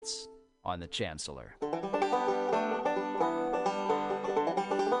on the Chancellor.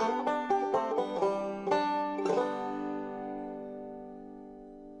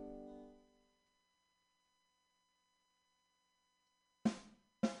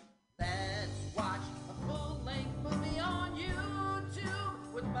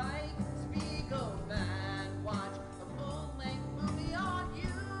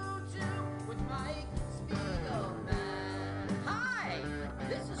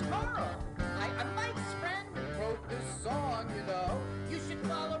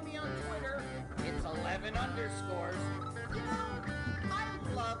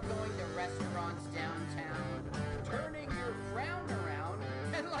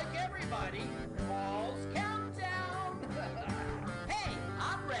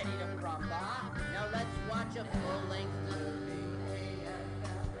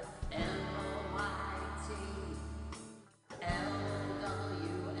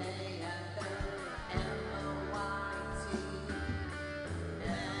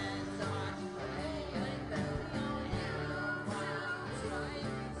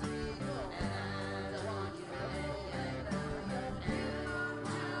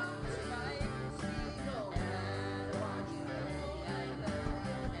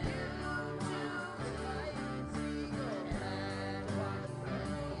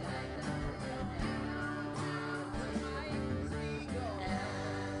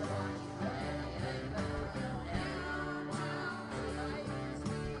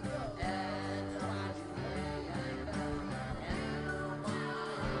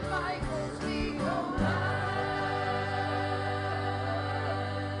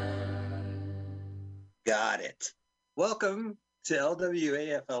 Got it. Welcome to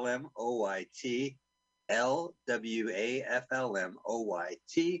LWAFLMOYT.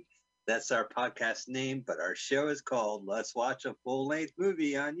 LWAFLMOYT. That's our podcast name, but our show is called Let's Watch a Full-Length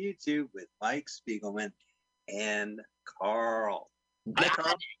Movie on YouTube with Mike Spiegelman and Carl.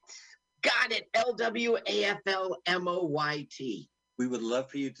 Got it. LWAFLMOYT. We would love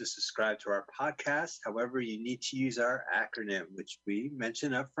for you to subscribe to our podcast. However, you need to use our acronym, which we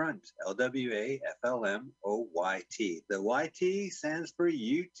mention up front, LWAFLMOYT. The YT stands for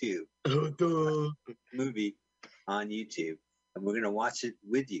YouTube. Movie on YouTube. And we're going to watch it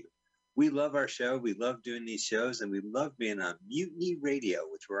with you. We love our show. We love doing these shows. And we love being on Mutiny Radio,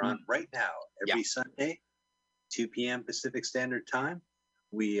 which we're on right now, every Sunday, 2 p.m. Pacific Standard Time.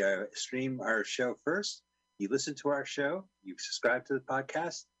 We stream our show first. You listen to our show, you subscribe to the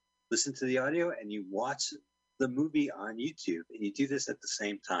podcast, listen to the audio, and you watch the movie on YouTube. And you do this at the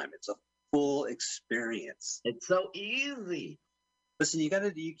same time. It's a full experience. It's so easy. Listen, you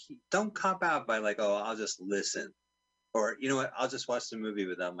don't cop out by like, oh, I'll just listen. Or, you know what, I'll just watch the movie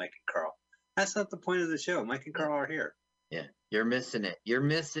without Mike and Carl. That's not the point of the show. Mike and Carl are here. Yeah, you're missing it. You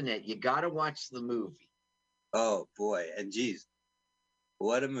got to watch the movie. Oh, boy. And geez,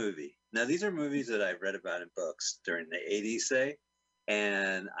 what a movie. Now, these are movies that I read about in books during the 80s, say,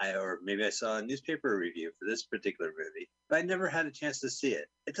 or maybe I saw a newspaper review for this particular movie, but I never had a chance to see it.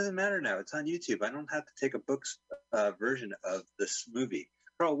 It doesn't matter now. It's on YouTube. I don't have to take a book's version of this movie.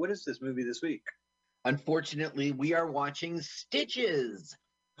 Carl, what is this movie this week? Unfortunately, we are watching Stitches.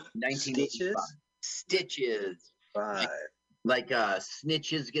 1985. Stitches. Like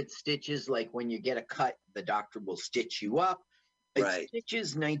snitches get stitches. Like when you get a cut, the doctor will stitch you up. Right.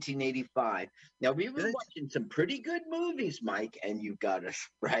 Stitches 1985. Now, we've been watching some pretty good movies, Mike, and you got us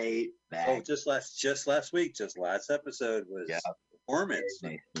right back. Oh, just last episode was Performance.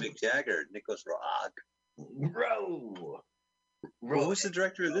 Mick Jagger, Nicholas Roeg. Who's the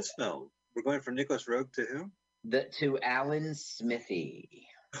director of this film? We're going from Nicholas Roeg to whom? To Alan Smithy.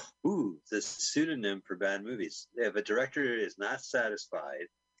 Ooh, the pseudonym for bad movies. If a director is not satisfied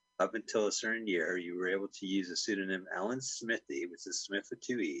up until a certain year, you were able to use the pseudonym Alan Smithy, which is Smith with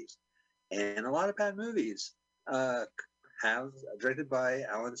 2 E's. And a lot of bad movies directed by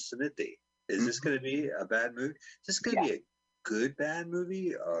Alan Smithy. Is this going to be a bad movie? Is this going to be a good bad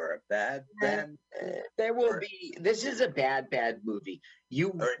movie or a bad there will be. This is a bad movie.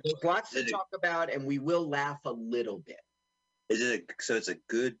 There's lots to talk about, and we will laugh a little bit. So it's a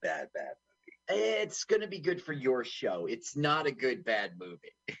good bad movie? It's going to be good for your show. It's not a good bad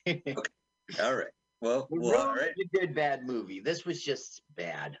movie. Okay. All right. Well, all right. A good bad movie. This was just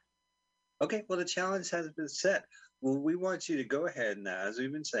bad. Okay. Well, the challenge has been set. Well, we want you to go ahead now, as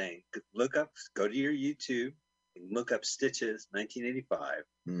we've been saying, go to your YouTube and look up Stitches 1985.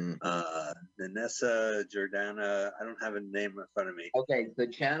 Vanessa Jordana. I don't have a name in front of me. Okay. The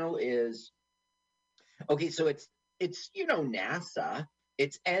channel is. Okay. So it's NASA.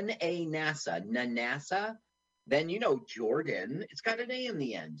 It's NASA. NASA. Then Jordan. It's got an A in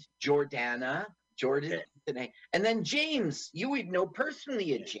the end. Jordana. Jordan. Okay. An A. And then James. You would know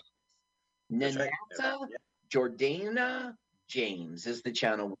personally a James. Nanasa. Right. Jordana. James is the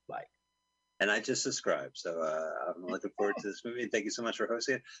channel we like. And I just subscribed, so I'm looking forward to this movie. And thank you so much for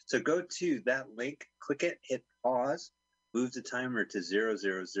hosting it. So go to that link, click it, hit pause, move the timer to 000.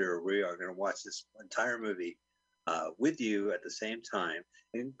 We are going to watch this entire movie with you at the same time.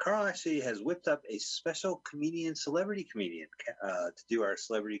 And Carl actually has whipped up a special celebrity comedian, to do our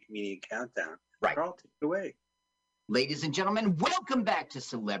celebrity comedian countdown. Right. Carl, take it away. Ladies and gentlemen, welcome back to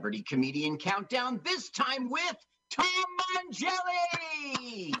Celebrity Comedian Countdown, this time with Tom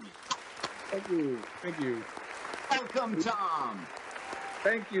Mangelli. Thank you. Thank you. Welcome, Tom.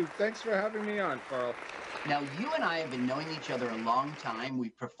 Thank you. Thanks for having me on, Carl. Now, you and I have been knowing each other a long time.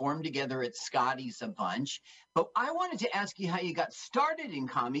 We've performed together at Scotty's a bunch. But I wanted to ask you how you got started in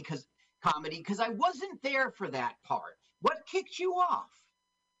comedy, because I wasn't there for that part. What kicked you off?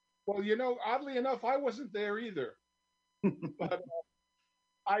 Well, oddly enough, I wasn't there either. But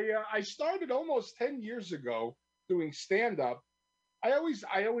I started almost 10 years ago doing stand-up. I always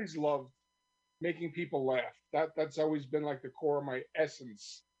loved making people laugh. That's always been like the core of my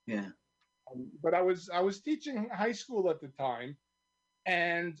essence. Yeah. But I was teaching high school at the time,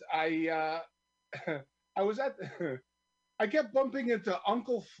 and I was I kept bumping into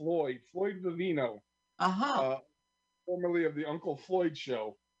Uncle Floyd Vivino, formerly of the Uncle Floyd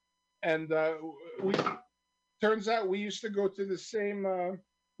Show, and turns out we used to go to the same.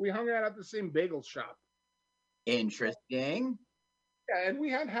 We hung out at the same bagel shop. Interesting. Yeah, and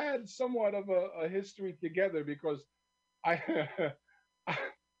we had somewhat of a history together because I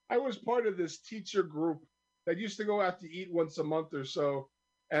I was part of this teacher group that used to go out to eat once a month or so,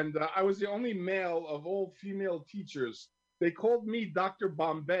 and I was the only male of all female teachers. They called me Dr.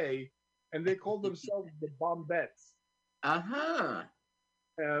 Bombay, and they called themselves the Bombettes.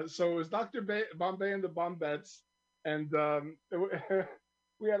 So it was Dr. Bombay and the Bombettes, and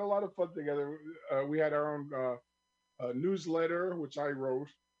we had a lot of fun together. We had our own newsletter, which I wrote.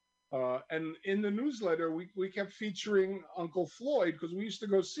 And in the newsletter, we kept featuring Uncle Floyd because we used to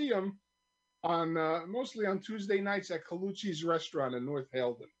go see him on mostly on Tuesday nights at Colucci's restaurant in North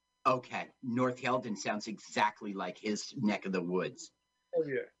Haledon. Okay, North Haledon sounds exactly like his neck of the woods. Oh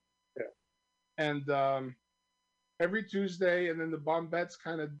yeah. And every Tuesday, and then the Bombettes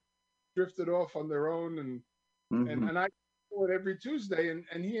kind of drifted off on their own, and I do it every Tuesday,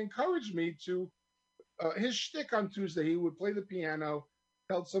 and he encouraged me to his shtick on Tuesday. He would play the piano,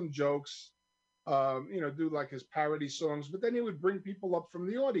 tell some jokes, do like his parody songs, but then he would bring people up from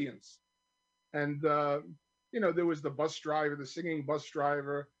the audience. And, there was the bus driver, the singing bus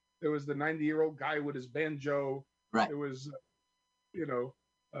driver. There was the 90-year-old guy with his banjo. Right. There was,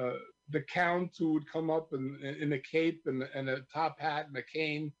 the count who would come up in a cape and a top hat and a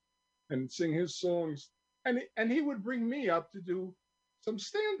cane and sing his songs. And he would bring me up to do some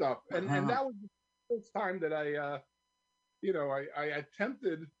stand-up. And that was the first time that I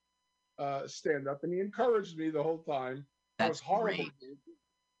attempted stand-up, and he encouraged me the whole time. That's it was horrible. Great.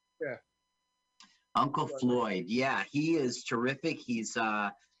 Yeah. Uncle Floyd, yeah, he is terrific. He's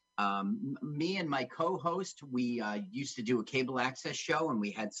me and my co-host, we used to do a cable access show, and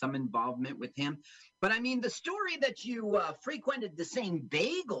we had some involvement with him. But I mean, the story that you frequented the same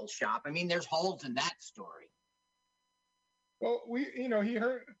bagel shop, I mean, there's holes in that story. Well, we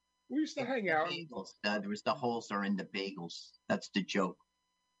used to hang out. Bagels. There was the holes are in the bagels. That's the joke.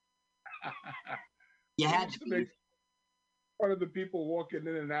 You had to be one of the people walking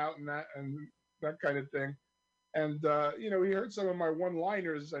in and out and that kind of thing. And he heard some of my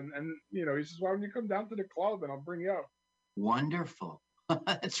one-liners, and he says, "Why don't you come down to the club and I'll bring you up?" Wonderful.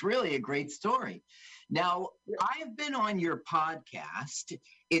 It's really a great story. Now, I've been on your podcast.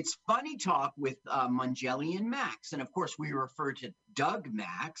 It's Funny Talk with Mangelli and Max. And of course, we refer to Doug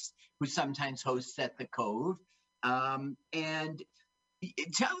Max, who sometimes hosts at the Cove. And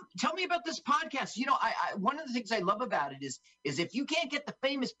tell me about this podcast. I one of the things I love about it is if you can't get the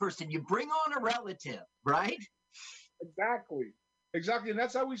famous person, you bring on a relative, right? Exactly. And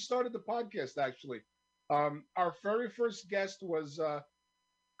that's how we started the podcast, actually. Our very first guest was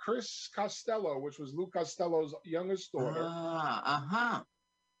Chris Costello, which was Lou Costello's youngest daughter.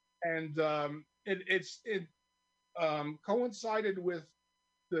 And it coincided with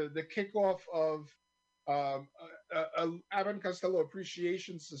the kickoff of Abbott Costello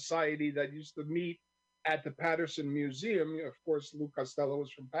Appreciation Society that used to meet at the Patterson Museum. Of course, Lou Costello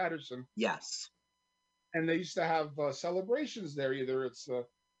was from Patterson. Yes. And they used to have celebrations there. Either it's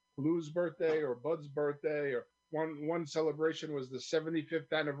Lou's birthday or Bud's birthday, or one celebration was the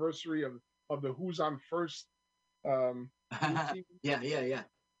 75th anniversary of the Who's on First Yeah.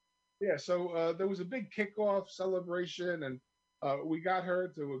 Yeah, so there was a big kickoff celebration, and we got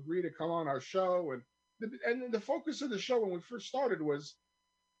her to agree to come on our show. And the focus of the show when we first started was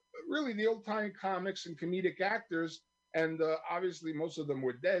really the old time comics and comedic actors. And obviously, most of them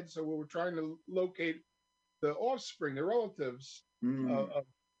were dead, so we were trying to locate the offspring, the relatives of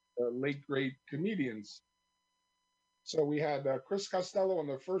late great comedians. So we had Chris Costello on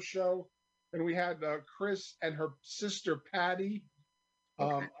the first show, and we had Chris and her sister Patty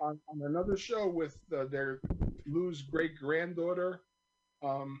on another show with their Lou's great granddaughter.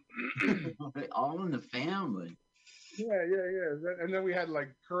 All in the family. Yeah. And then we had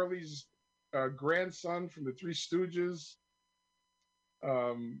like Curly's grandson from the Three Stooges.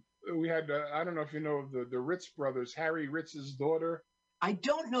 We had I don't know if you know of the Ritz brothers, Harry Ritz's daughter. I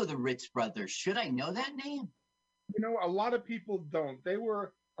don't know the Ritz brothers. Should I know that name? You know, a lot of people don't. They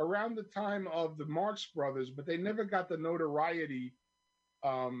were around the time of the Marx Brothers, but they never got the notoriety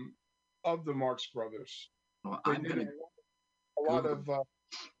of the Marx Brothers. Well, I'm gonna a lot of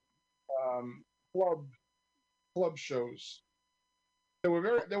club shows. They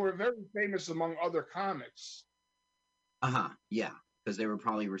were very famous among other comics. Yeah, because they were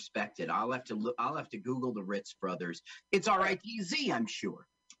probably respected. I'll have to Google the Ritz brothers. It's R-I-T-Z, I'm sure.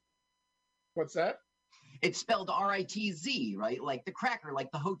 What's that? It's spelled R-I-T-Z, right? Like the cracker,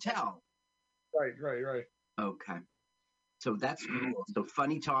 like the hotel. Right. Okay. So that's cool. So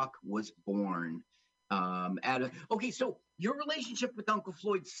Funny Talk was born okay, so your relationship with Uncle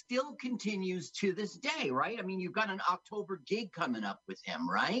Floyd still continues to this day, right? I mean, you've got an October gig coming up with him,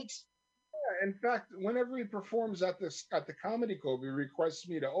 right? Yeah, in fact, whenever he performs at the Comedy Club, he requests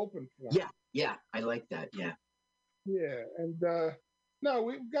me to open for him. Yeah, I like that, yeah. Yeah, and no,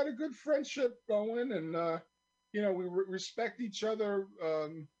 we've got a good friendship going, and you know, we respect each other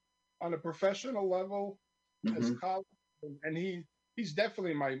on a professional level as colleagues, and he's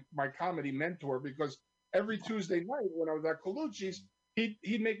definitely my comedy mentor, because every Tuesday night when I was at Colucci's,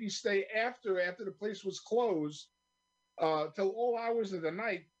 he'd make me stay after the place was closed till all hours of the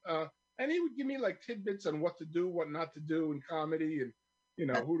night, and he would give me like tidbits on what to do, what not to do in comedy, and you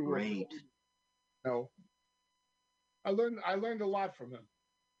know, who to work with. You know, I learned a lot from him.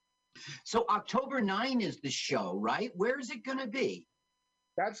 So October 9 is the show, right? Where is it going to be?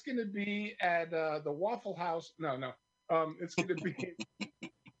 That's going to be at the Waffle House. No. It's going to be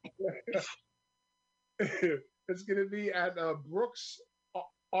it's going to be at Brook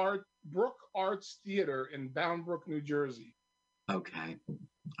Arts Theater in Bound Brook, New Jersey. Okay.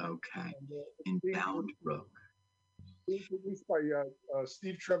 In Bound Brook. Produced by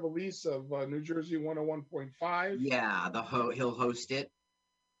Steve Trevelise of New Jersey 101.5. Yeah, he'll host it.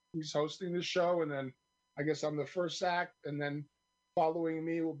 He's hosting the show, and then I guess I'm the first act, and then following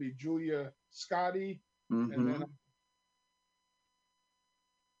me will be Julia Scotti, and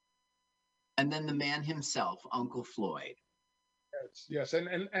then the man himself, Uncle Floyd. Yes,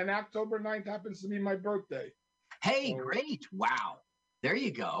 and October 9th happens to be my birthday. Hey, so, great! Wow, there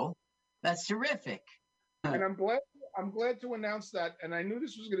you go. That's terrific. And I'm glad to announce that, and I knew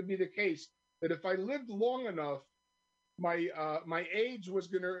this was going to be the case, that if I lived long enough, my age was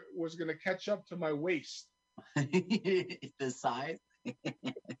gonna catch up to my waist. The size.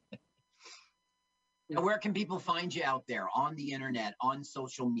 Now, where can people find you out there on the internet, on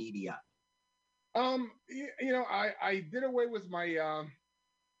social media? You know, I did away with my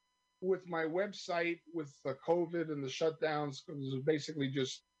website with the COVID and the shutdowns, because it was basically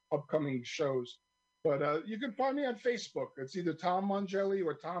just upcoming shows. But you can find me on Facebook. It's either Tom Mongelli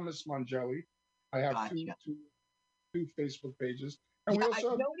or Thomas Mongelli. I have two Facebook pages. And we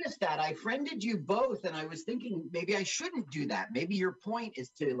also I noticed that. I friended you both, and I was thinking maybe I shouldn't do that. Maybe your point is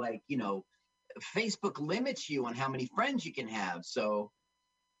to, like, you know, Facebook limits you on how many friends you can have. So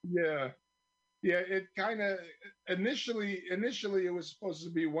yeah, it kind of initially it was supposed to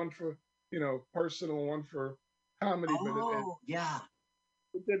be one for, you know, personal, one for comedy, but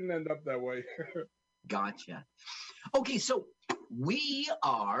it didn't end up that way. Gotcha. Okay, so we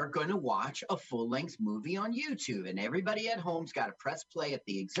are going to watch a full-length movie on YouTube, and everybody at home's got to press play at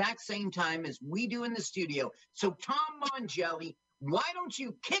the exact same time as we do in the studio. So, Tom Mongelli, why don't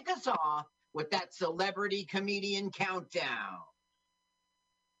you kick us off with that celebrity comedian countdown?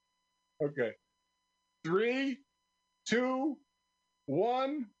 Okay. 3, 2,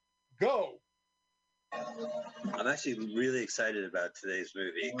 1, go. I'm actually really excited about today's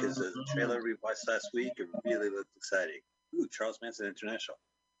movie because the trailer we watched last week, it really looked exciting. Ooh, Charles Manson International.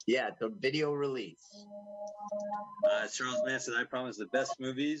 Yeah, the video release. Charles Manson, I Promise the Best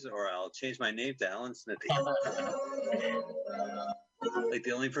Movies, or I'll change my name to Alan Smithy. Like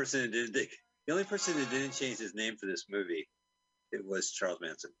the only person who didn't think The only person who didn't change his name for this movie, it was Charles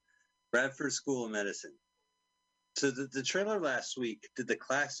Manson. Bradford School of Medicine. So the trailer last week did the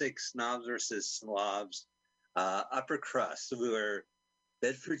classic snobs versus slobs, upper crust, where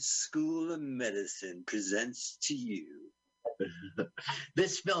Bedford School of Medicine presents to you.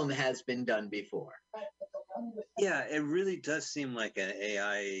 This film has been done before. Yeah, it really does seem like an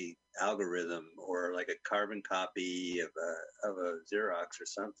AI algorithm or like a carbon copy of a Xerox or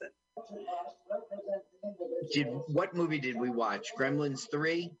something. What movie did we watch? Gremlins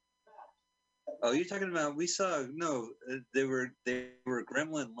 3? Oh, you're talking about they were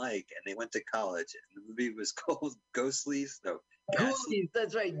gremlin-like and they went to college and the movie was called Ghostlies. No, Ghoulies,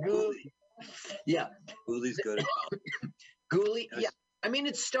 that's right, Ghoulies. Yeah. Ghoulies go to college. Ghoulies, yeah. I mean,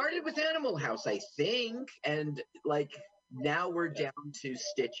 it started with Animal House, I think, and like now we're down to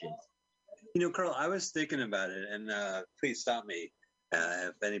Stitches. You know, Carl, I was thinking about it, and please stop me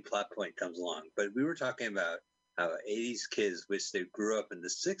if any plot point comes along. But we were talking about how 80s kids wish they grew up in the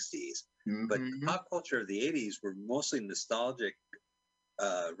 60s. Mm-hmm. But the pop culture of the 80s were mostly nostalgic,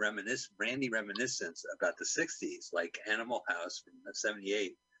 brandy reminiscence about the 60s, like Animal House from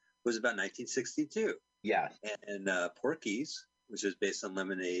 '78 was about 1962. Yeah. And Porky's, which was based on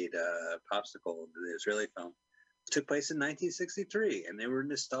Lemonade Popsicle, the Israeli film, took place in 1963, and they were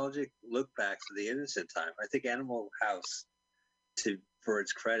nostalgic look backs of the innocent time. I think Animal House, for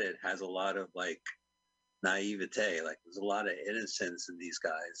its credit, has a lot of like naivete. Like there's a lot of innocence in these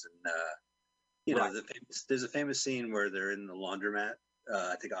guys, and right. There's a famous scene where they're in the laundromat.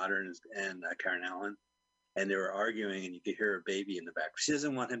 I think Otter and Karen Allen, and they were arguing, and you could hear a baby in the back. She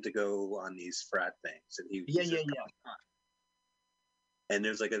doesn't want him to go on these frat things, and he And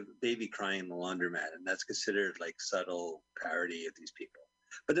there's like a baby crying in the laundromat, and that's considered like subtle parody of these people.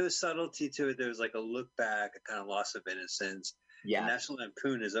 But there was subtlety to it. There was like a look back, a kind of loss of innocence. Yeah. And National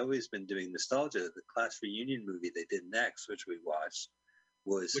Lampoon has always been doing nostalgia. The class reunion movie they did next, which we watched,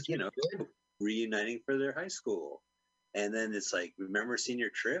 was reuniting for their high school. And then it's like, remember Senior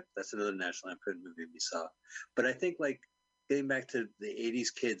Trip? That's another National Lampoon movie we saw. But I think like getting back to the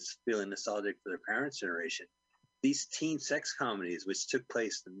 80s kids feeling nostalgic for their parents' generation, these teen sex comedies, which took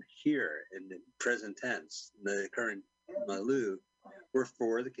place here in the present tense, the current Malou, were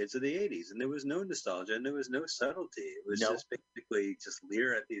for the kids of the 80s. And there was no nostalgia and there was no subtlety. It was just basically just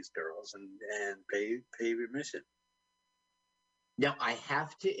leer at these girls and pay remission. Now, I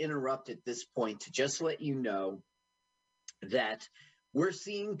have to interrupt at this point to just let you know that we're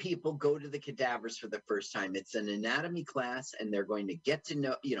seeing people go to the cadavers for the first time. It's an anatomy class, and they're going to get to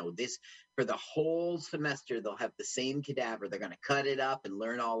know, this for the whole semester. They'll have the same cadaver. They're going to cut it up and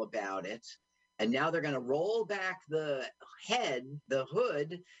learn all about it. And now they're going to roll back the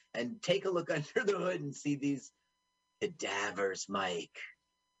hood, and take a look under the hood and see these cadavers, Mike.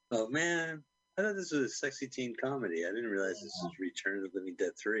 Oh, man. I thought this was a sexy teen comedy. I didn't realize this was Return of the Living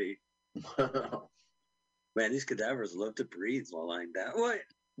Dead 3. Man, these cadavers love to breathe while lying down. What?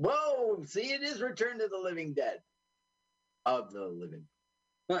 Whoa! See, it is Return to the Living Dead. Of the living.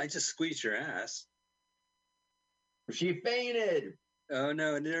 Well, I just squeezed your ass. She fainted. Oh,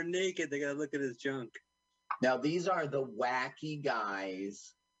 no, and they're naked. They got to look at his junk. Now, these are the wacky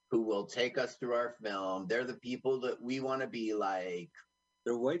guys who will take us through our film. They're the people that we want to be like.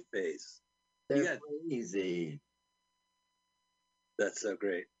 They're whiteface. They're crazy. That's so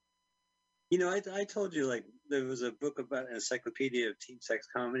great. I told you, like, there was a book about an encyclopedia of teen sex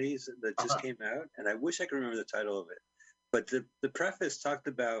comedies that just came out, and I wish I could remember the title of it. But the preface talked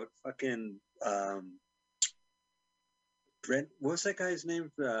about fucking Brent. What was that guy's name?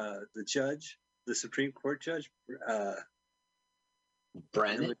 The judge, the Supreme Court judge.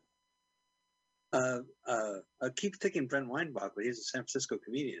 Brennan. I keep thinking Brent Weinbach, but he's a San Francisco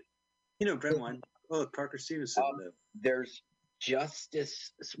comedian. Brent Weinbach. Oh, Parker Stevenson. There's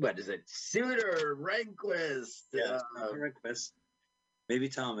Justice. What is it? Souter, Rehnquist. Yeah, Rehnquist. Maybe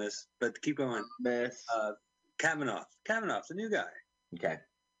Thomas, but keep going. Kavanaugh, the new guy. Okay.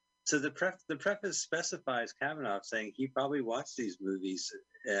 So the preface specifies Kavanaugh saying he probably watched these movies,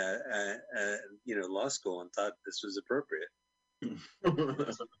 law school, and thought this was appropriate.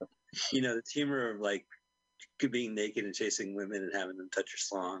 The humor of like being naked and chasing women and having them touch your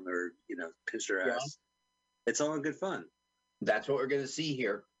schlong or pinch their ass. It's all in good fun. That's what we're going to see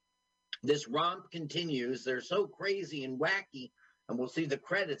here. This romp continues. They're so crazy and wacky. And we'll see the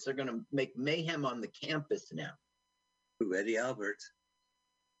credits. They're going to make mayhem on the campus now. Ooh, Eddie Albert.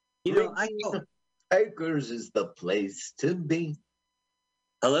 Acres is the place to be.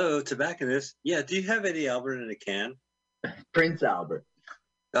 Hello, tobacconist. Yeah, do you have Eddie Albert in a can? Prince Albert.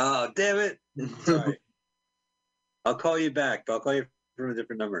 Oh, damn it. Sorry. I'll call you back. I'll call you from a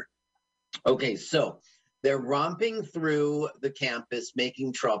different number. Okay, so they're romping through the campus,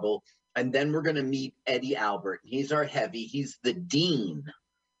 making trouble, and then we're going to meet Eddie Albert. He's our heavy. He's the dean,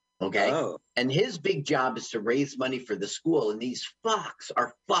 okay? Oh. And his big job is to raise money for the school, and these fucks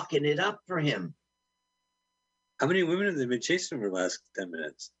are fucking it up for him. How many women have they been chasing for the last 10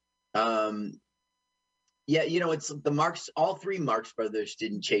 minutes? Yeah, you know, it's the Marx. All three Marx brothers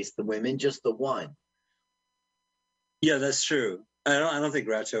didn't chase the women, just the one. Yeah, that's true. I don't think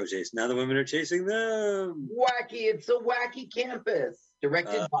Groucho chased. Now the women are chasing them. Wacky! It's a wacky campus,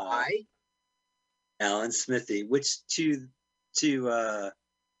 directed by Alan Smithy. Which to the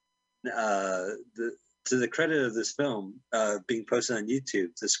credit of this film being posted on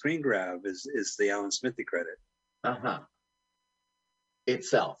YouTube, the screen grab is the Alan Smithy credit.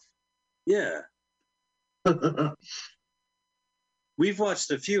 Itself. Yeah. We've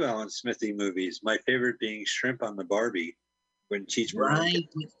watched a few Alan Smithy movies. My favorite being Shrimp on the Barbie, when Cheech Marin. Right,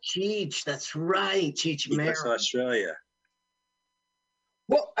 with Cheech. That's right, Cheech Marin. Australia.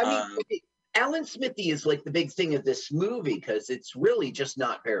 Well, I mean, Alan Smithy is like the big thing of this movie because it's really just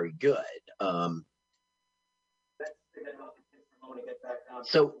not very good.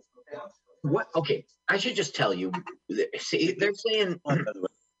 So, what? Okay, I should just tell you. See, they're saying.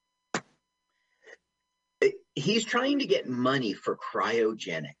 He's trying to get money for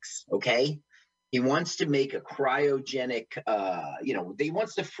cryogenics, okay? He wants to make a cryogenic, he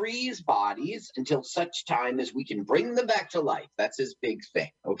wants to freeze bodies until such time as we can bring them back to life. That's his big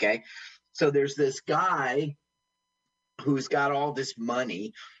thing, okay? So there's this guy who's got all this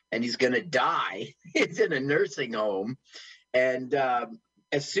money, and he's going to die. He's in a nursing home, and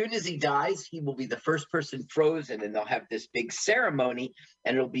as soon as he dies, he will be the first person frozen, and they'll have this big ceremony,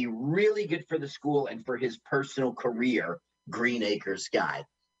 and it'll be really good for the school and for his personal career, Green Acres guy.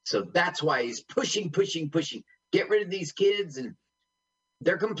 So that's why he's pushing. Get rid of these kids, and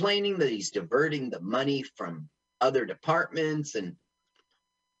they're complaining that he's diverting the money from other departments. And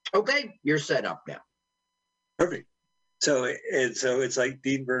okay, you're set up now. Perfect. So it's like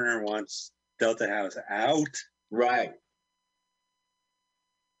Dean Burner wants Delta House out, right?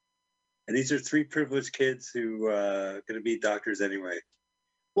 And these are three privileged kids who are going to be doctors anyway.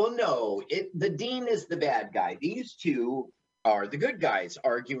 Well, no, the dean is the bad guy. These two are the good guys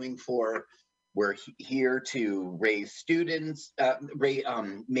arguing for we're here to raise students,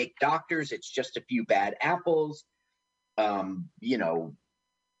 make doctors. It's just a few bad apples.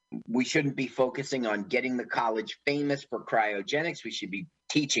 We shouldn't be focusing on getting the college famous for cryogenics. We should be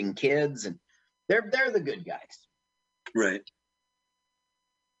teaching kids, and they're the good guys. Right.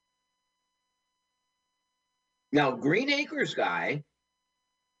 Now, Green Acres guy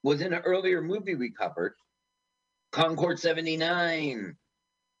was in an earlier movie we covered, Concord 79.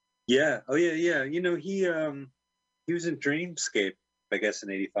 Yeah. Oh, yeah. You know, he was in Dreamscape, I guess, in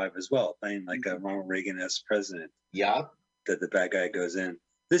 '85 as well, playing like a Ronald Reagan-esque president. Yeah. That the bad guy goes in.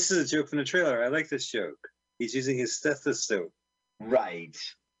 This is a joke from the trailer. I like this joke. He's using his stethoscope. Right.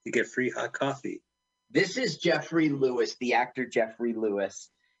 To get free hot coffee. This is Jeffrey Lewis, the actor Jeffrey Lewis.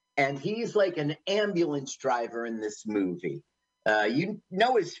 And he's like an ambulance driver in this movie. You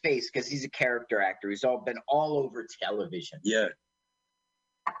know his face because he's a character actor. He's been all over television. Yeah.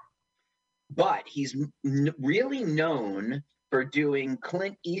 But he's really known for doing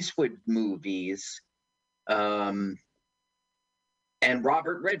Clint Eastwood movies and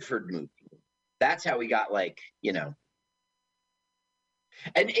Robert Redford movies. That's how he got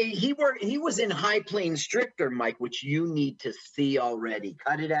And he was in High Plains Drifter, Mike, which you need to see already.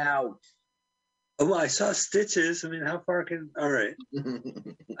 Cut it out. Oh, well, I saw Stitches. I mean, how far can... All right.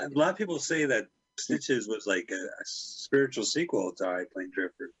 A lot of people say that Stitches was like a spiritual sequel to High Plains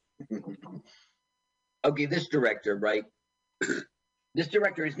Drifter. Okay, this director, right? This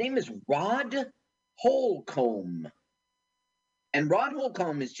director, his name is Rod Holcomb. And Rod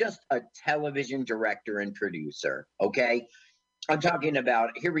Holcomb is just a television director and producer, okay? I'm talking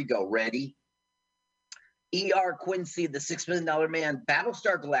about, here we go, ready? E.R. Quincy, the $6 Million Man,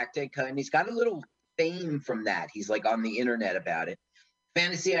 Battlestar Galactica, and he's got a little fame from that. He's like on the internet about it.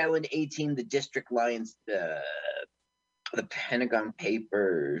 Fantasy Island 18, The District Lions, The Pentagon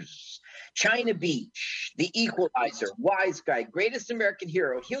Papers, China Beach, The Equalizer, Wise Guy, Greatest American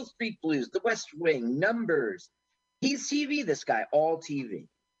Hero, Hill Street Blues, The West Wing, Numbers. He's TV, this guy, all TV.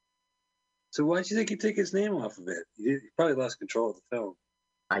 So why do you think he took his name off of it? He probably lost control of the film.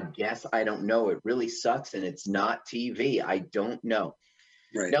 I guess, I don't know. It really sucks, and it's not TV. I don't know.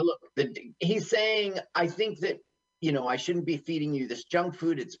 Right. Now, look, he's saying, I think that, I shouldn't be feeding you this junk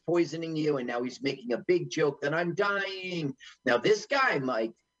food. It's poisoning you. And now he's making a big joke that I'm dying. Now, this guy,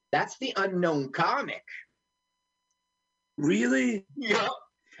 Mike, that's the unknown comic. Really? Yeah.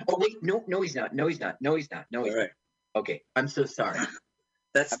 Oh wait, no, he's not. No, he's not. No, he's not. No, he's All right. not. Okay, I'm so sorry.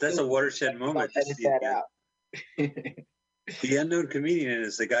 That's a watershed moment. Edit that out. The unknown comedian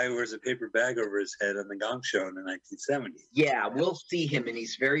is the guy who wears a paper bag over his head on the Gong Show in the 1970s. Yeah, we'll see him, and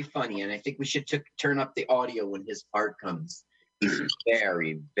he's very funny. And I think we should turn up the audio when his part comes. He's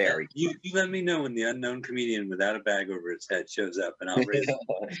very, very. You let me know when the unknown comedian without a bag over his head shows up, and I'll raise him.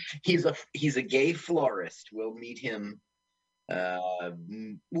 He's a gay florist. We'll meet him.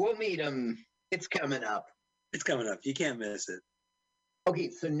 We'll meet him. It's coming up. It's coming up. You can't miss it.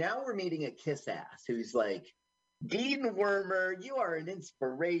 Okay, so now we're meeting a kiss ass who's like, Dean Wormer, you are an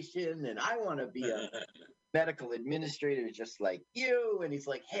inspiration, and I want to be a medical administrator just like you. And he's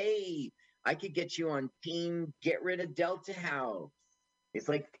like, hey, I could get you on team Get Rid of Delta House. It's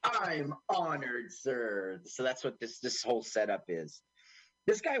like, I'm honored, sir. So that's what this whole setup is.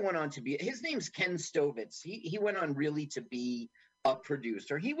 This guy went on to be, his name's Ken Stovitz. He went on really to be a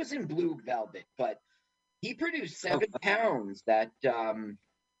producer. He was in Blue Velvet, but he produced 7 Pounds, that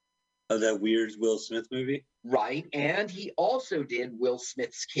that weird Will Smith movie. Right, and he also did Will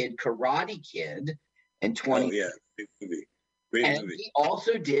Smith's kid, Karate Kid, in 20. Oh yeah, big movie, great and movie. He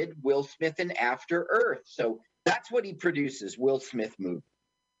also did Will Smith in After Earth, so that's what he produces, Will Smith movie.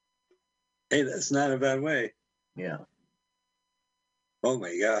 Hey, that's not a bad way. Yeah. Oh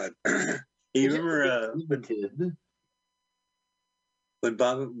my God. You remember when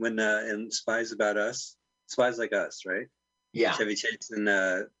Bob in Spies Like Us, right? Yeah. Chevy Chase and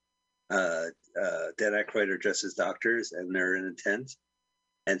Dan Aykroyd are dressed as doctors, and they're in a tent,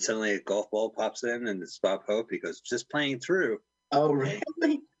 and suddenly a golf ball pops in, and it's Bob Hope. He goes, just playing through. Oh,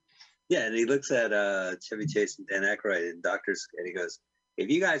 really? Yeah, and he looks at Chevy Chase and Dan Aykroyd and doctors, and he goes, if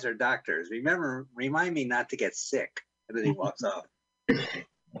you guys are doctors, remind me not to get sick. And then he walks off.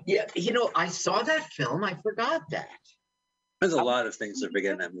 Yeah, I saw that film. I forgot that. There's a lot of things to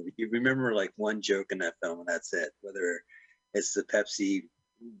forget in that movie. You remember like one joke in that film, and that's it. Whether it's the Pepsi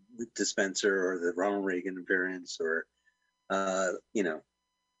dispenser or the Ronald Reagan appearance, or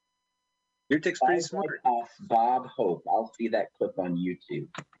your dick's pretty smart. Bob Hope. I'll see that clip on YouTube.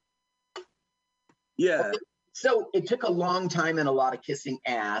 Yeah. Okay, so it took a long time and a lot of kissing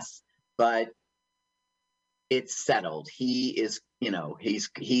ass, but it's settled. He is, he's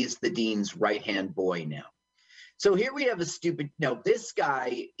the dean's right-hand boy now. So here we have this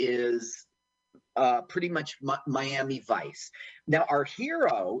guy is pretty much Miami Vice. Now our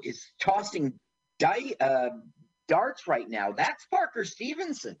hero is tossing darts right now. That's Parker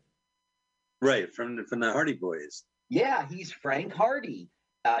Stevenson. Right, from the Hardy Boys. Yeah, he's Frank Hardy.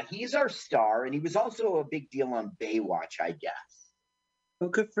 He's our star, and he was also a big deal on Baywatch, I guess. Well,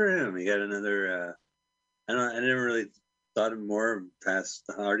 good for him. He got another. I never really thought of more past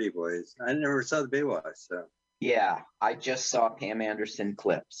the Hardy Boys. I never saw the Baywatch, so. Yeah, I just saw Pam Anderson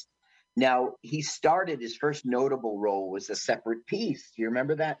clips. Now, he started, his first notable role was A Separate Piece. Do you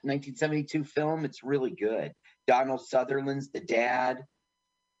remember that 1972 film? It's really good. Donald Sutherland's the dad.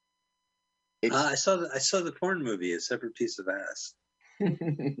 I saw the porn movie, A Separate Piece of Ass.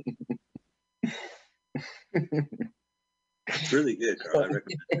 It's really good, Carl. I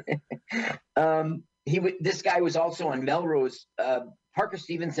recommend it. This guy was also on Melrose. Parker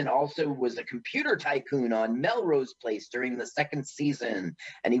Stevenson also was a computer tycoon on Melrose Place during the 2nd season,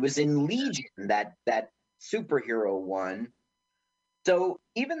 and he was in Legion, that superhero one. So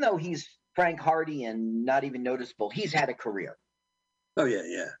even though he's Frank Hardy and not even noticeable, he's had a career. Oh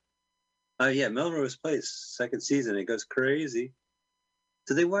yeah. Melrose Place, 2nd season, it goes crazy.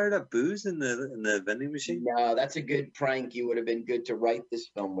 Did they wired up booze in the vending machine? No, that's a good prank. You would have been good to write this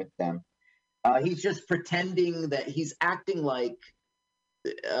film with them. He's just pretending that he's acting like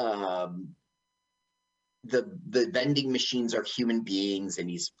the vending machines are human beings, and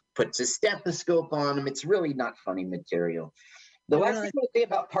he's puts a stethoscope on them. It's really not funny material. The last thing I'll say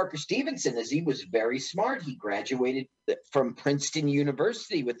about Parker Stevenson is he was very smart. He graduated from Princeton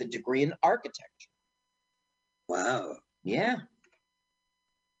University with a degree in architecture. Wow. Yeah.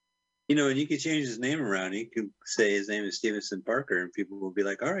 And you could change his name around. You could say his name is Stevenson Parker, and people will be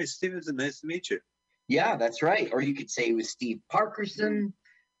like, all right, Stevenson, nice to meet you. Yeah, that's right. Or you could say it was Steve Parkerson.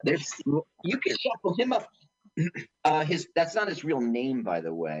 You could shuffle him up. That's not his real name, by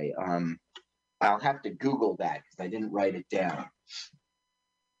the way. I'll have to Google that because I didn't write it down.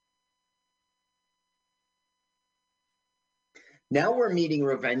 Now we're meeting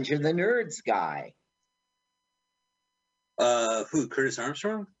Revenge of the Nerds guy. Who? Curtis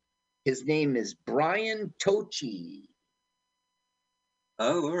Armstrong? His name is Brian Tochi.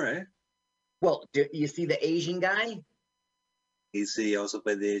 Oh, all right. Well, do you see the Asian guy? He also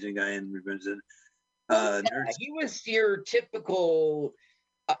played the Asian guy in Revenge of Nerds. He was your typical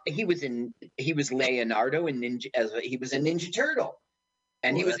He was Leonardo in Ninja, he was a Ninja Turtle,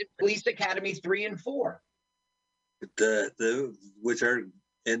 and he was in Police Academy 3 and 4. The which are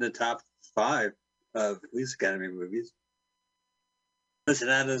in the top 5 of Police Academy movies. Listen,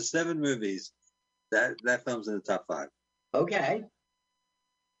 out of 7 movies, that film's in the top 5. Okay.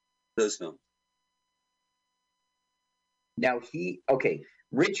 Those films. Now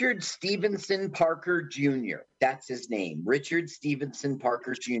Richard Stevenson Parker Jr. That's his name. Richard Stevenson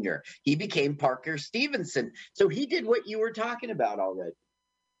Parker Jr. He became Parker Stevenson. So he did what you were talking about already.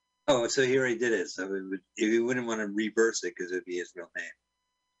 Oh, so he already did it. So he wouldn't want to reverse it because it would be his real name.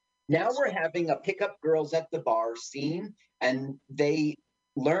 Now we're having a pickup girls at the bar scene, and they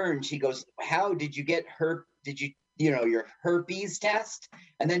learn. She goes, "How did you get her? Did you, your herpes test?"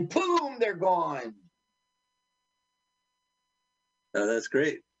 And then boom, they're gone. Oh, that's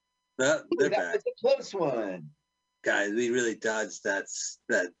great. That was a close one. Guys, we really dodged that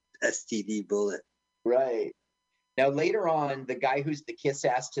STD bullet. Right. Now, later on, the guy who's the kiss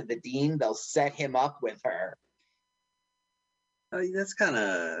ass to the dean, they'll set him up with her. Oh, that's kind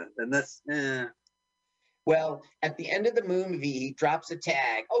of, and that's, Well, at the end of the movie, he drops a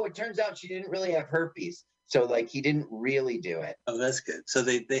tag. Oh, it turns out she didn't really have herpes. So, he didn't really do it. Oh, that's good. So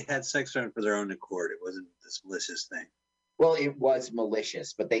they had sex for their own accord. It wasn't this malicious thing. Well, it was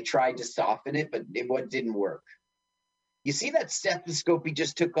malicious, but they tried to soften it, but it didn't work. You see that stethoscope he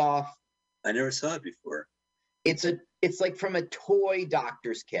just took off? I never saw it before. It's like from a toy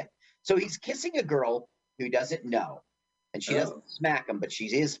doctor's kit. So he's kissing a girl who doesn't know, and she doesn't smack him, but she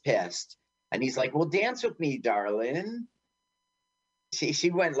is pissed. And he's like, "Well, dance with me, darling." She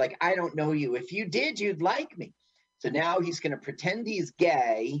went like, "I don't know you. If you did, you'd like me." So now he's going to pretend he's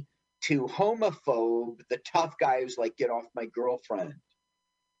gay to homophobe the tough guy who's like, "Get off my girlfriend."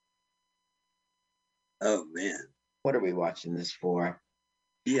 Oh, man. What are we watching this for?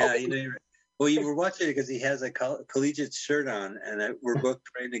 Yeah, well, you were watching it because he has a collegiate shirt on, and we're both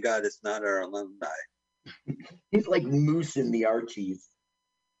praying to God it's not our alumni. He's like Moose in the Archies.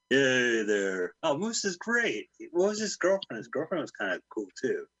 Hey there. Oh, Moose is great. What was his girlfriend? His girlfriend was kind of cool,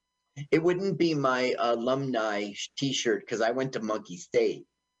 too. It wouldn't be my alumni T-shirt because I went to Monkey State,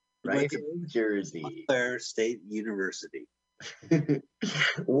 right? In Jersey. Montclair State University.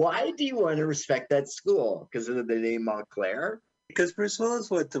 Why do you want to respect that school? Because of the name Montclair? Because Bruce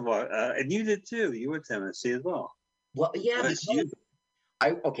Willis went to and you did too. You went to MSC as well. Well, yeah.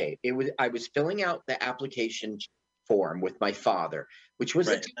 I was filling out the application form with my father, which was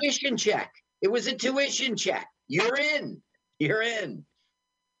a tuition check. It was a tuition check. You're in. You're in.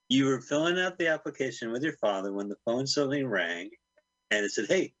 You were filling out the application with your father when the phone suddenly rang, and it said,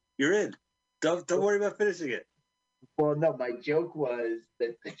 "Hey, you're in. Don't worry about finishing it." Well, no, my joke was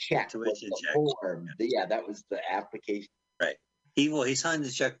that the check, tuition check. Form. Yeah, that was the application. Right. He signed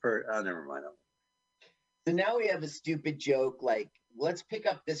the check for. Oh, never mind. So now we have a stupid joke like, let's pick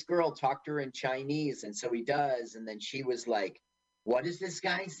up this girl, talk to her in Chinese. And so he does. And then she was like, "What is this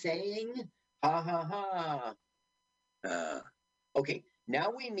guy saying? Ha ha ha." Okay,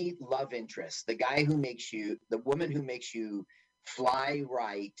 now we meet love interest, the woman who makes you fly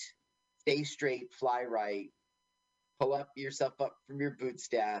right, stay straight, fly right, pull yourself up from your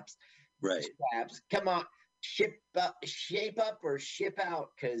bootstraps. Right. Come on. Shape up or ship out,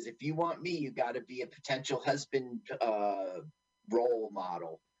 because if you want me, you got to be a potential husband role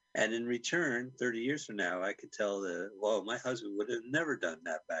model. And in return, 30 years from now, I could tell my husband would have never done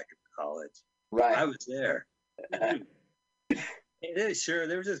that back in college. Right. I was there. Sure,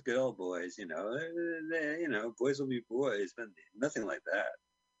 they were just good old boys, boys will be boys, but nothing like that.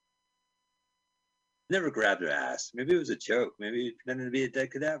 Never grabbed her ass. Maybe it was a joke. Maybe he pretended to be a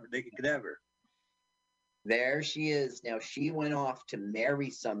naked cadaver. There she is. Now, she went off to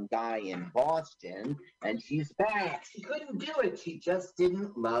marry some guy in Boston, and she's back. She couldn't do it. She just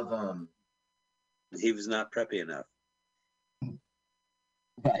didn't love him. He was not preppy enough.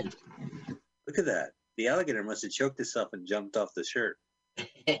 Right. Look at that. The alligator must have choked itself and jumped off the shirt.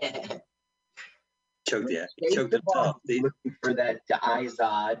 Choked himself. Looking for that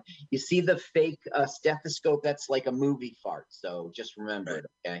Izod. You see the fake stethoscope? That's like a movie fart. So just remember it,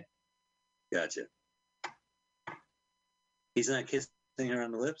 okay? Gotcha. He's not kissing her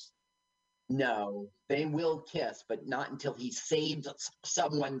on the lips? No, they will kiss, but not until he saves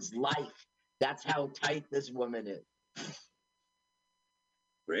someone's life. That's how tight this woman is.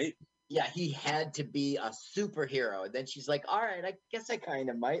 Great. Yeah, he had to be a superhero. And then she's like, "All right, I guess I kind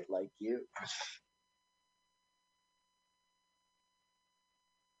of might like you."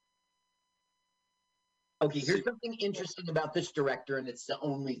 Okay, here's something interesting about this director, and it's the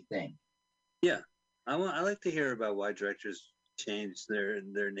only thing. Yeah, I like to hear about why directors changed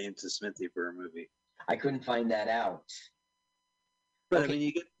their name to Smithy for a movie. I couldn't find that out. But Okay. I mean,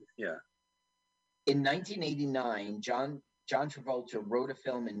 you get In 1989, John Travolta wrote a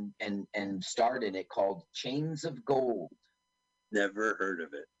film and starred in it called Chains of Gold. Never heard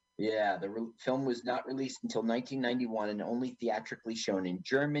of it. Yeah, the film was not released until 1991 and only theatrically shown in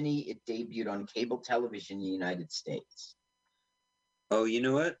Germany. It debuted on cable television in the United States. Oh, you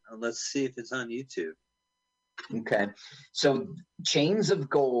know what? Let's see if it's on YouTube. Okay, so Chains of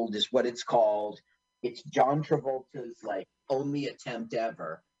Gold is what it's called. It's John Travolta's like only attempt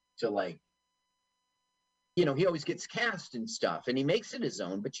ever to like, he always gets cast and stuff, and he makes it his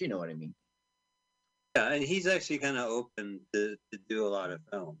own, but you know what I mean. Yeah, and he's actually kind of open to do a lot of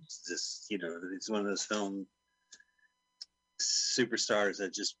films. Just, it's one of those film superstars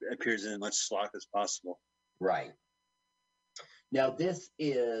that just appears in as much schlock as possible. Right. Now, this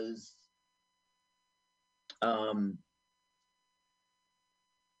is,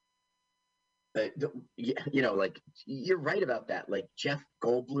 like, you're right about that. Like, Jeff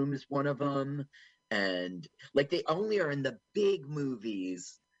Goldblum is one of them. And, like, they only are in the big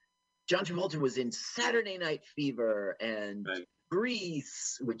movies. John Travolta was in Saturday Night Fever and right.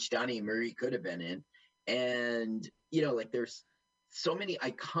 Grease, which Donnie and Marie could have been in. And, like there's so many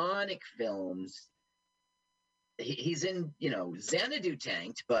iconic films. He's in, Xanadu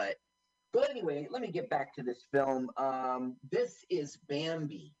Tanked, but anyway, let me get back to this film. This is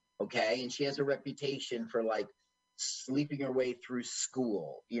Bambi, okay? And she has a reputation for like sleeping her way through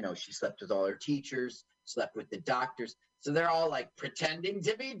school. She slept with all her teachers, slept with the doctors. So they're all like pretending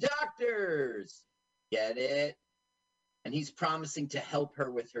to be doctors. Get it? And he's promising to help her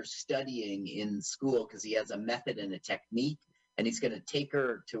with her studying in school because he has a method and a technique. And he's going to take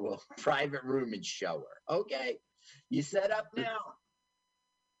her to a private room and show her. Okay, you set up now?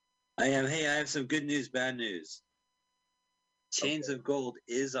 I am. Hey, I have some good news, bad news. Chains of Gold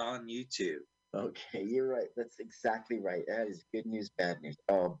is on YouTube. Okay, you're right. That's exactly right. That is good news, bad news.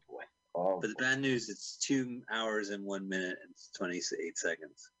 Oh, boy. But the bad news, it's 2 hours and 1 minute and 28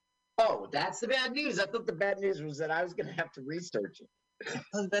 seconds. Oh, that's the bad news. I thought the bad news was that I was going to have to research it.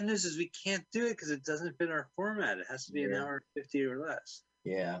 Well, the bad news is we can't do it because it doesn't fit our format. It has to be an hour and 50 or less.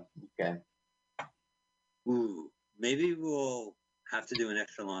 Yeah, okay. Ooh, maybe we'll have to do an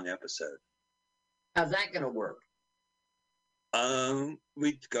extra long episode. How's that going to work?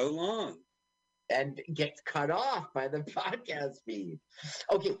 We'd go long. And gets cut off by the podcast feed.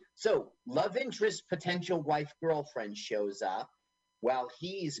 Okay, so love interest, potential wife, girlfriend shows up while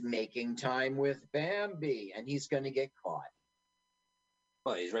he's making time with Bambi, and he's going to get caught.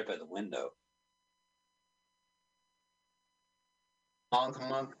 Well, he's right by the window. Honk,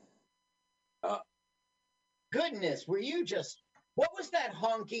 honk. Goodness, were you just... What was that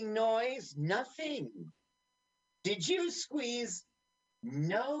honking noise? Nothing. Did you squeeze?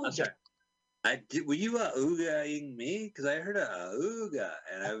 No. I'm sorry. Were you oogaing me? Because I heard a ooga,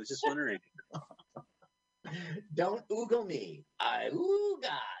 and I was just wondering. Don't oogle me. I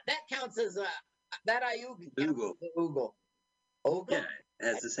ooga. That counts as a... That I ooga. Oogle. Oogle. Oogle? Yeah, it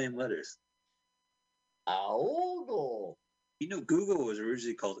has the same letters. Oogle. Google was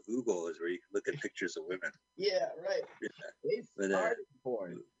originally called Oogle, is where you can look at pictures of women. Yeah, right. Yeah. They started for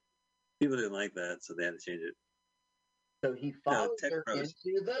it. People didn't like that, so they had to change it. So he follows her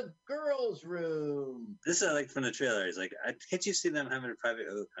into the girls' room. This I like from the trailer. He's like, can't you see them having a private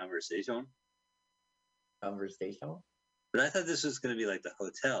conversation? Conversation? But I thought this was going to be like the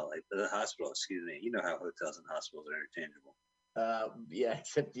hotel, like the hospital, excuse me. You know how hotels and hospitals are interchangeable. Yeah,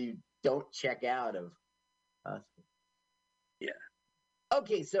 except you don't check out of hospital. Yeah.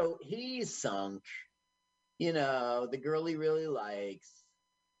 Okay, so he's sunk. The girl he really likes.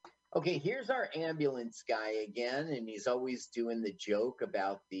 Okay, here's our ambulance guy again, and he's always doing the joke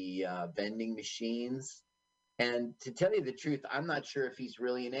about the vending machines. And to tell you the truth, I'm not sure if he's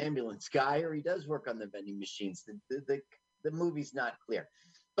really an ambulance guy or he does work on the vending machines. The movie's not clear.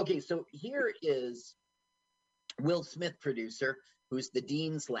 Okay, so here is Will Smith, producer, who's the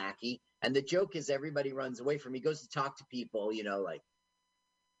dean's lackey. And the joke is everybody runs away from him. He goes to talk to people, like,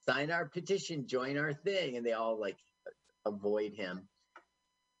 sign our petition, join our thing. And they all, like, avoid him.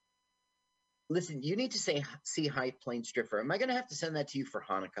 Listen, you need to see High Plains Drifter. Am I going to have to send that to you for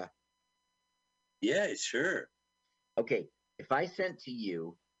Hanukkah? Yeah, sure. Okay, if I sent to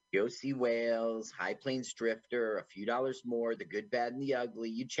you Josie Wales, High Plains Drifter, A Few Dollars More, The Good, Bad, and the Ugly,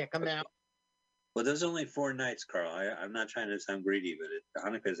 you check them out. Well, there's only 4 nights, Carl. I'm not trying to sound greedy, but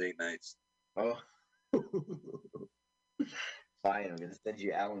Hanukkah's 8 nights. Oh. Fine, I'm going to send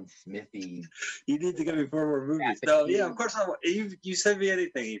you Alan Smithy. You need to give me 4 more movies. No, yeah, of course I will. You send me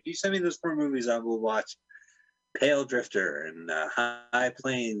anything. If you send me those 4 movies, I will watch Pale Drifter and High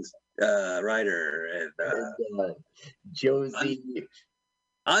Plains Rider and Josie.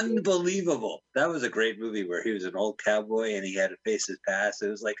 Unbelievable. That was a great movie where he was an old cowboy and he had to face his past. It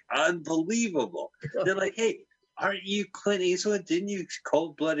was like unbelievable. They're like, hey, aren't you Clint Eastwood? Didn't you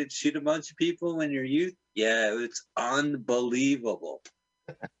cold-blooded shoot a bunch of people when you're youth? Yeah, it's unbelievable.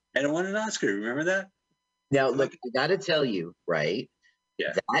 And it won an Oscar. Remember that? Now, look, I got to tell you, right?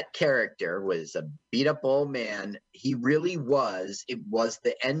 Yeah. That character was a beat-up old man. He really was. It was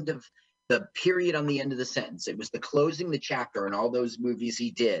the end of the period on the end of the sentence. It was the closing the chapter in all those movies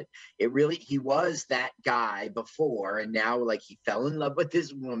he did. He was that guy before, and now like he fell in love with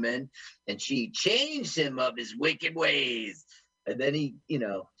this woman, and she changed him of his wicked ways. And then he,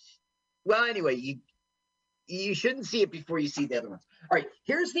 well, anyway, you shouldn't see it before you see the other ones. All right,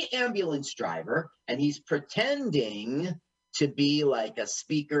 here's the ambulance driver, and he's pretending to be like a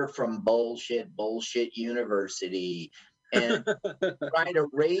speaker from bullshit university and trying to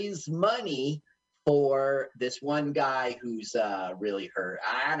raise money for this one guy who's really hurt.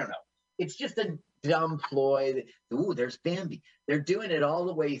 I don't know. It's just a dumb ploy. Ooh, there's Bambi. They're doing it all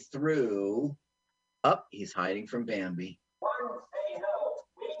the way through. He's hiding from Bambi.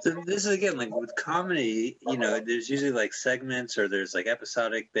 So this is again like with comedy, there's usually like segments or there's like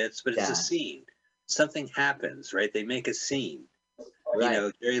episodic bits, but it's a scene. Something happens, right? They make a scene.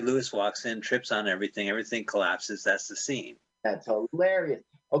 Right. Jerry Lewis walks in, trips on everything collapses. That's the scene. That's hilarious.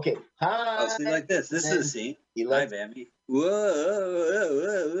 Okay. Hi. Oh, see, like this. This is a scene. Hi, Bambi. Whoa.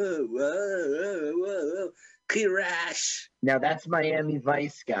 Crash. Now that's Miami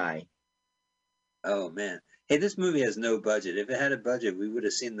Vice guy. Oh, man. Hey, this movie has no budget. If it had a budget, we would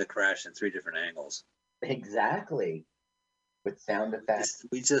have seen the crash in 3 different angles. Exactly. With sound effects.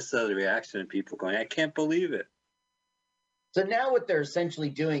 We just saw the reaction of people going, I can't believe it. So now what they're essentially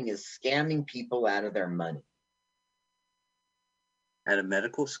doing is scamming people out of their money. At a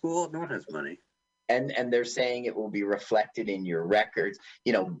medical school, no one has money. And they're saying it will be reflected in your records.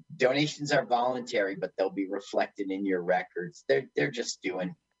 Donations are voluntary, but they'll be reflected in your records. They're just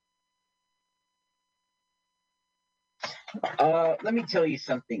doing. Let me tell you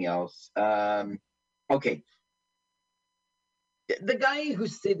something else. Okay. The guy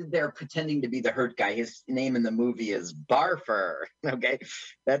who's sitting there pretending to be the hurt guy, his name in the movie is Barfer. Okay.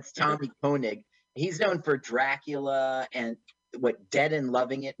 That's Tommy Koenig. He's known for Dracula and Dead and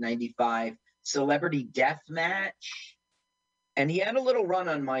Loving It, 95, Celebrity Deathmatch. And he had a little run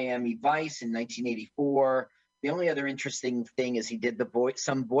on Miami Vice in 1984. The only other interesting thing is he did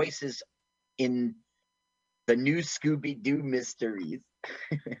some voices in the new Scooby-Doo mysteries.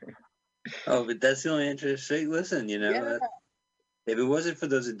 Oh, but that's the only interesting. Listen, if it wasn't for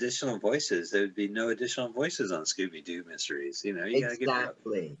those additional voices, there would be no additional voices on Scooby-Doo mysteries. You gotta give it up.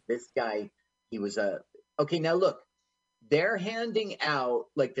 This guy, he was okay. Now look, they're handing out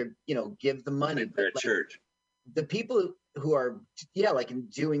like they're give the money. They're at church. The people who are like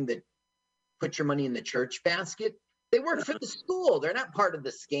doing the put your money in the church basket, they work for the school. They're not part of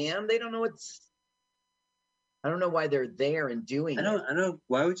the scam. They don't know I don't know why they're there and doing it. I don't.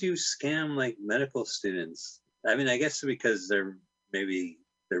 Why would you scam like medical students? I mean, I guess because they're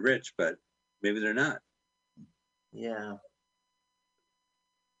rich, but maybe they're not. Yeah.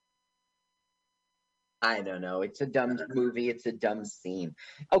 I don't know. It's a dumb movie. It's a dumb scene.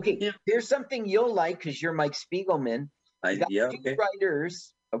 Okay, here's something you'll like because you're Mike Spiegelman. Two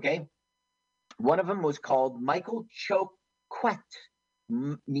writers. Okay, one of them was called Michael Choquette.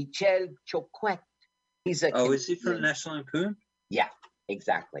 Michel Choquette. He's is he from National Lampoon? Yeah,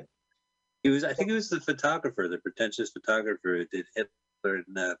 exactly. I think he was the photographer, the pretentious photographer who did Hitler in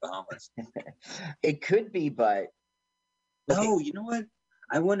the Bahamas. It could be, but no, you know what?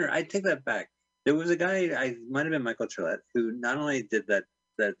 I wonder. I take that back. There was a guy, might have been Michael Trillette, who not only did that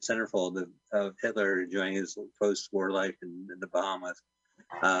centerfold of Hitler enjoying his post-war life in the Bahamas,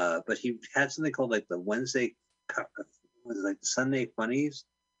 but he had something called like the Wednesday, was it like the Sunday Funnies?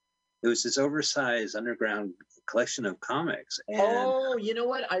 It was this oversized underground collection of comics. And, you know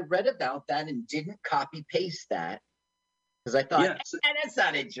what? I read about that and didn't copy paste that because I thought that's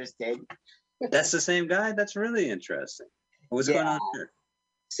not interesting. That's the same guy. That's really interesting. What's going on here?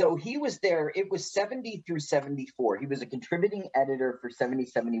 So he was there. It was 70 through 74. He was a contributing editor for 70,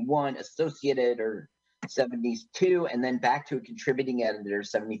 71, associate editor 72, and then back to a contributing editor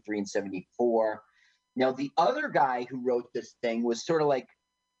 73 and 74. Now, the other guy who wrote this thing was sort of like,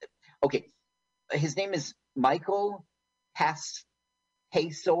 okay, his name is Michael Pasornek.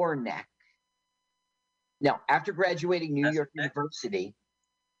 Now, after graduating New York University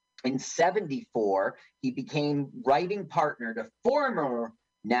in 74, he became writing partner to former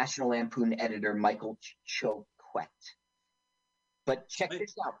National Lampoon editor Michael Choquette. But check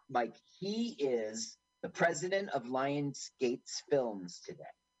this out, Mike. He is the president of Lionsgate's Films today.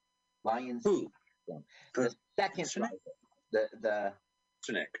 Lionsgate Film. The second writer, the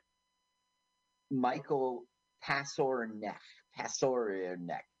Michael Pasornek.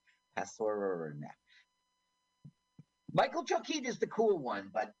 Michael Chokid is the cool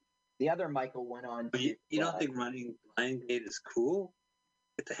one, but the other Michael went on. But you don't think running Lionsgate is cool?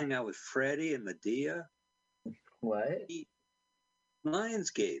 Get to hang out with Freddie and Medea. What?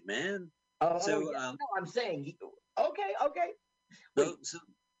 Lionsgate, man. Oh, so no, I'm saying. Okay. So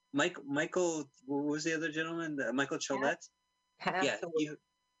Michael, what was the other gentleman? Michael Cholette.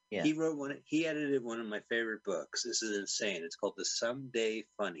 He wrote one. He edited one of my favorite books. This is insane. It's called The Someday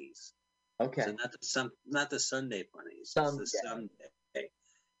Funnies. Okay. So not the Sunday Funnies. It's the Someday.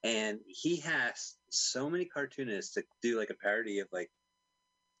 And he has so many cartoonists that do like a parody of like,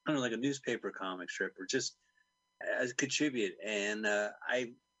 I don't know, like a newspaper comic strip or just as contribute. And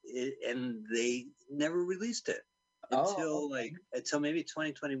and they never released it until maybe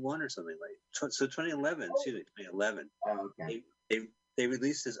 2021 or something so 2011. Excuse me, 2011. Okay. They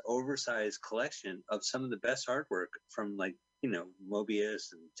released this oversized collection of some of the best artwork from like,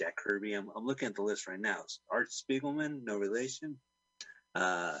 Mobius and Jack Kirby. I'm looking at the list right now. Art Spiegelman, no relation.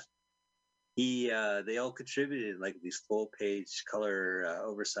 They all contributed like these full page color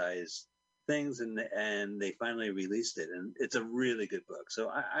oversized things, and they finally released it, and it's a really good book. So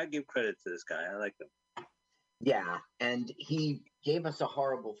I give credit to this guy. I like him. Yeah, and he gave us a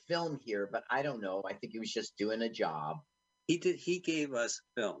horrible film here, but I don't know. I think he was just doing a job. He gave us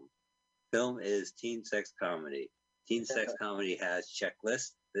film. Film is teen sex comedy. Teen sex comedy has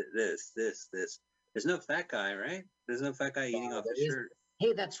checklists. This. There's no fat guy, right? There's no fat guy eating off his shirt.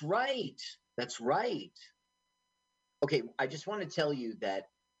 Hey, that's right. That's right. Okay, I just want to tell you that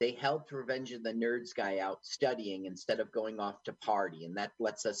they helped Revenge of the Nerds guy out studying instead of going off to party, and that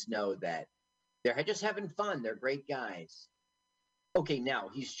lets us know that they're just having fun. They're great guys. Okay, now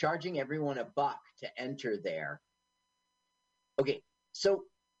he's charging everyone $1 to enter there. Okay, so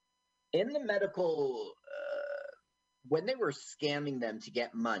in the medical, when they were scamming them to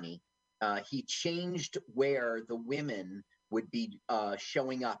get money, he changed where the women would be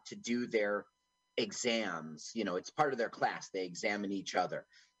showing up to do their exams. It's part of their class. They examine each other.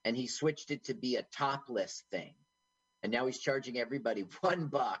 And he switched it to be a topless thing. And now he's charging everybody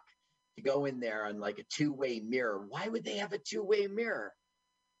 $1 to go in there on like a two-way mirror. Why would they have a two-way mirror?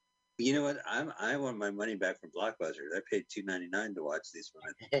 You know what? I want my money back from Blockbuster. I paid $2.99 to watch these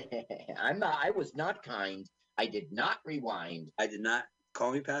women. I was not kind. I did not rewind. I did not.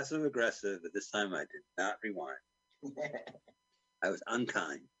 Call me passive aggressive, but this time I did not rewind. I was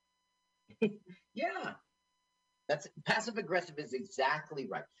unkind. Yeah. That's passive aggressive is exactly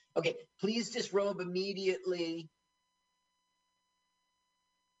right. Okay, please disrobe immediately.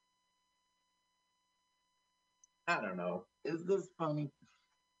 I don't know. Is this funny?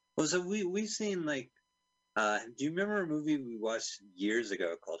 Well, so we've seen like, do you remember a movie we watched years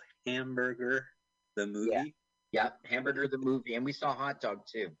ago called Hamburger, the movie? Yeah, Hamburger, the movie, and we saw Hot Dog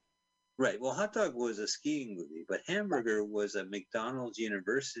too. Right. Well, Hot Dog was a skiing movie, but Hamburger was a McDonald's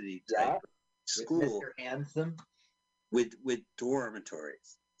University type school. With Mr. Handsome. With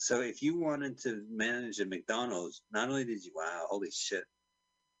dormitories. So if you wanted to manage a McDonald's, not only did you, wow, holy shit.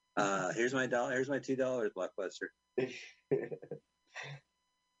 Here's my $1. Here's my $2, Blockbuster.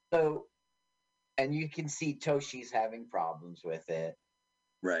 So, and you can see Toshi's having problems with it.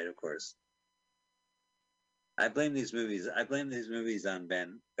 Right, of course. I blame these movies on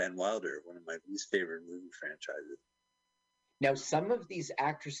Van Wilder, one of my least favorite movie franchises. Now, some of these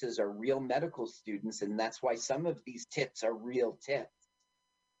actresses are real medical students, and that's why some of these tits are real tits.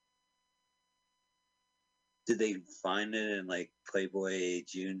 Did they find it in like Playboy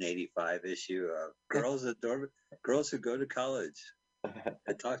June '85 issue of girls who go to college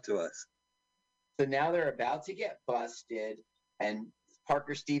and talk to us? So now they're about to get busted, and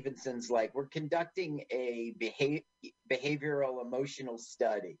Parker Stevenson's like, we're conducting a behavioral emotional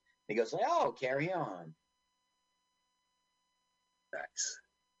study. He goes, oh, carry on. Nice.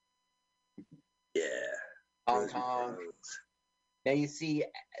 Yeah. Hong Kong. Now you see,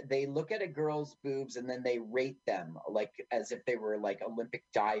 they look at a girl's boobs and then they rate them like as if they were like Olympic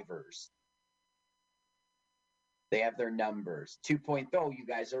divers. They have their numbers. 2.0, you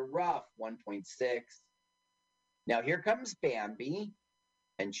guys are rough. 1.6. Now here comes Bambi,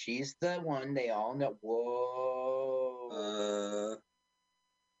 and she's the one they all know. Whoa.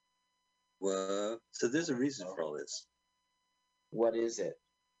 Whoa. So there's a reason for all this. What is it?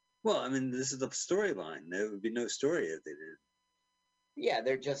 Well, I mean, this is the storyline. There would be no story if they didn't. Yeah,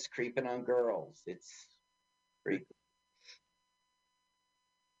 they're just creeping on girls. It's Pretty cool.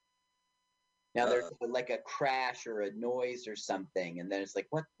 Now there's like a crash or a noise or something, and then it's like,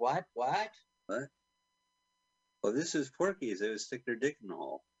 what? What? Well, this is Porky's. They would stick their dick in the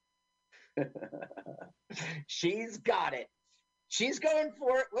hole. She's got it. She's going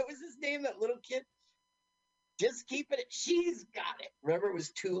for it. What was his name? That little kid? Just keeping it. She's got it. Remember, it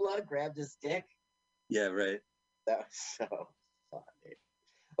was Tula grabbed his dick. Yeah, right. That was so funny.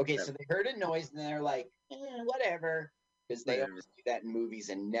 Okay, so they heard a noise and they're like, whatever, because they always do that in movies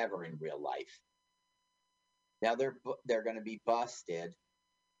and never in real life. Now they're going to be busted.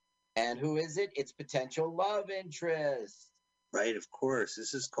 And who is it? It's potential love interest. Right, of course.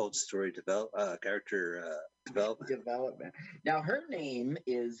 This is called character development. Now, her name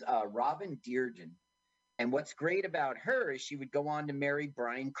is Robin Dearden. And what's great about her is she would go on to marry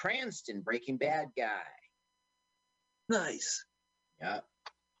Bryan Cranston, Breaking Bad guy. Nice. Yeah.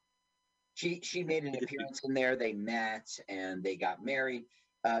 She made an appearance in there. They met and they got married.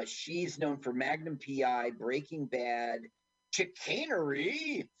 She's known for Magnum P.I., Breaking Bad,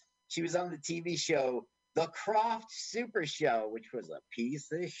 Chicanery. She was on the TV show The Croft Super Show, which was a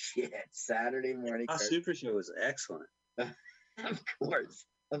piece of shit. Saturday morning. The Super Show was excellent. Of course.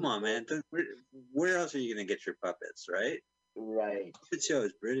 Come on, man. Where else are you going to get your puppets, right? Right. Puppet Show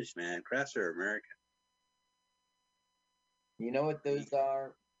is British, man. Crafts are American. You know what those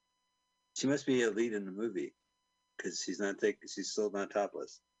are? She must be a lead in the movie because she's still not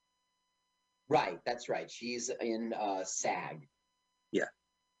topless. Right, that's right. She's in SAG. Yeah.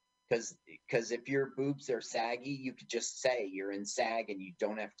 Because if your boobs are saggy, you could just say you're in SAG and you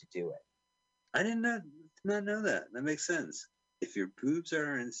don't have to do it. I did not know that. That makes sense. If your boobs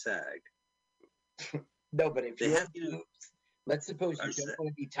are in SAG. No, but if your boobs, let's suppose you don't want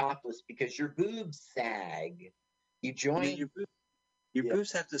to be topless because your boobs sag. You join. I mean, your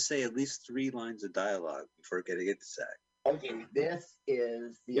boobs have to say at least 3 lines of dialogue before getting it to SAG. Okay, this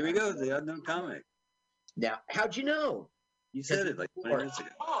is the. Here we go, the unknown comic. Now, how'd you know? You said it like 20 minutes ago.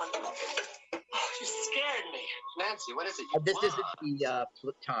 You scared me. Nancy, what is it? This isn't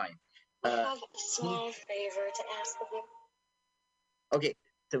the time. I have a small favor to ask of you. Okay,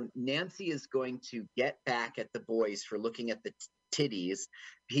 so Nancy is going to get back at the boys for looking at the titties.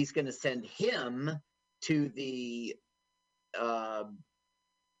 He's going to send him to the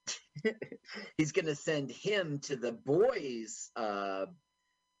he's going to send him to the boys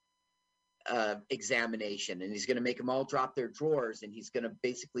examination, and he's going to make them all drop their drawers, and he's going to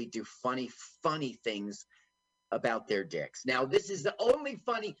basically do funny things about their dicks. Now, this is the only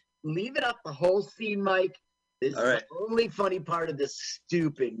funny. Leave it up the whole scene, Mike. This is the only funny part of this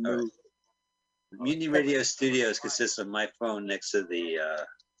stupid movie. Mutiny Radio Studios consists of my phone next to the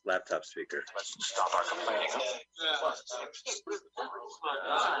laptop speaker. Let's stop our complaining.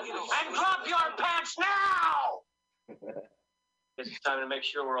 And drop your pants now! Guess it's time to make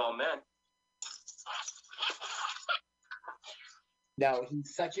sure we're all men. No,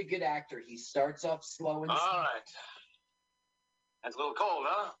 he's such a good actor. He starts off slow and all right. That's a little cold,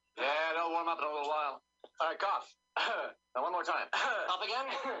 huh? Yeah, it'll warm up in a little while. All right, cough. Now, one more time. Cough again?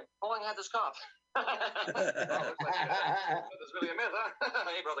 Pulling had this cough. That's really a myth, huh?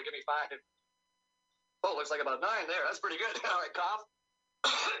 Hey, brother, give me 5. Oh, looks like about 9 there. That's pretty good. All right, cough.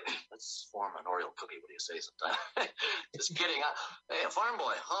 Let's form an Oreo cookie. What do you say sometime? Just kidding. Hey, a farm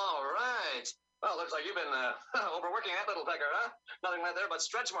boy. All right. Well, looks like you've been overworking that little pecker, huh? Nothing left there but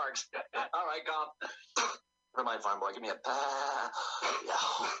stretch marks. All right, cough. Never mind, farm boy. Give me a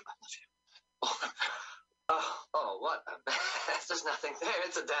Oh, what? There's nothing there.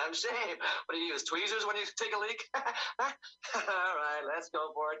 It's a damn shame. What do you use, tweezers when you take a leak? All right, let's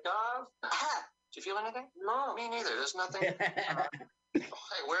go for it, cough. Did you feel anything? No. Me neither. There's nothing. Hey,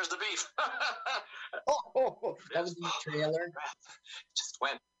 where's the beef? That was in the trailer. Just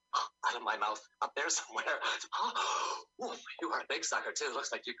went out of my mouth, up there somewhere. Oh, you are a big sucker, too.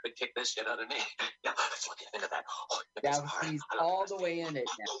 Looks like you could kick this shit out of me. Yeah, let's look into that. Oh, now he's all the way in it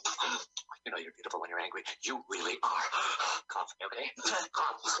now. You know you're beautiful when you're angry. You really are. Cough, okay?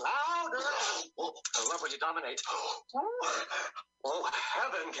 Cough louder. Oh, I love when you dominate. Oh,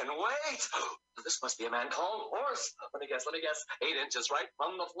 heaven can wait. This must be a man called Horse. Let me guess. 8 inches right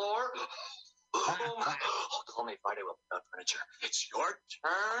from the floor. Call me Friday. We'll put out furniture. It's your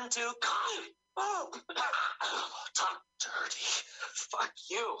turn to cough. Oh, talk dirty. Fuck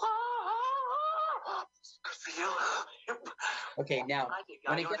you. Good for you. Okay, now,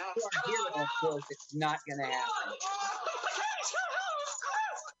 when it gets to our hero, of course, it's not going to happen.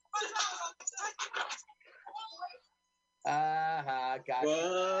 Got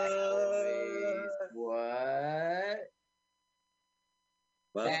what? What?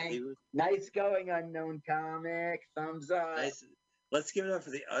 Well, nice going, Unknown Comic. Thumbs up. Nice. Let's give it up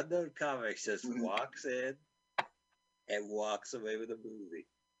for the Unknown Comics. Just walks in and walks away with a movie.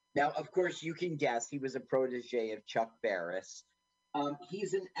 Now, of course, you can guess he was a protege of Chuck Barris.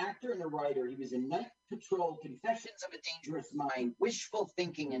 He's an actor and a writer. He was in Night Patrol, Confessions of a Dangerous Mind, Wishful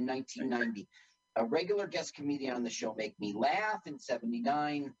Thinking in 1990. A regular guest comedian on the show, Make Me Laugh in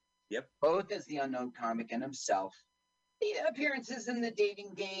 79. Yep. Both as the Unknown Comic and himself. The appearances in The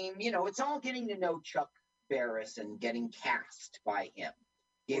Dating Game, it's all getting to know Chuck Barris and getting cast by him.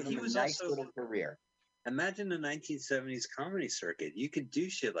 Gave him a nice little career. Imagine the 1970s comedy circuit. You could do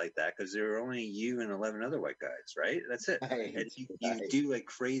shit like that because there were only you and 11 other white guys, right? That's it. You do like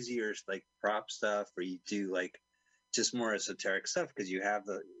crazier like prop stuff, or you do like just more esoteric stuff because you have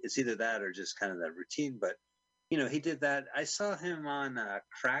it's either that or just kind of that routine. But he did that. I saw him on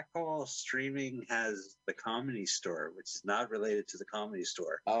Crackle streaming has the Comedy Store, which is not related to the Comedy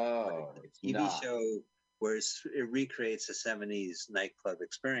Store. Oh, it's a TV show where it recreates the 70s nightclub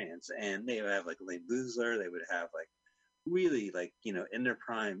experience. And they would have like Elaine Boozler. They would have like really like, in their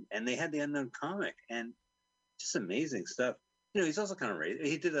prime. And they had the Unknown Comic and just amazing stuff. He's also kind of raised.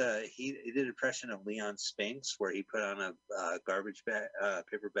 He did an impression of Leon Spinks where he put on a garbage bag,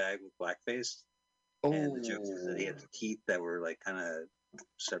 paper bag with blackface. Oh. And the joke is that he had the teeth that were like kind of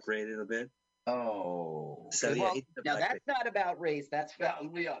separated a bit. Oh, so well, now that's not about race. That's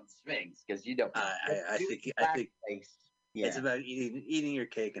about Leon Spinks because I think it's about eating your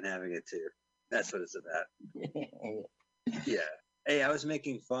cake and having it too. That's what it's about. Yeah. Hey, I was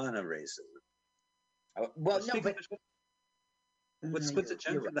making fun of racism. Well, no, but what's the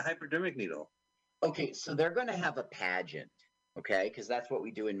gem for the hypodermic needle? Okay, so they're going to have a pageant. Okay, because that's what we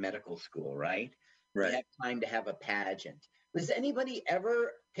do in medical school, right? Right. We have time to have a pageant. Does anybody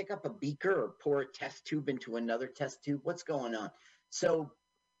ever pick up a beaker or pour a test tube into another test tube? What's going on? So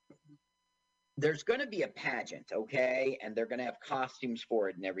there's going to be a pageant, okay? And they're going to have costumes for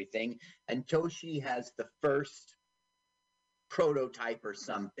it and everything. And Toshi has the first prototype or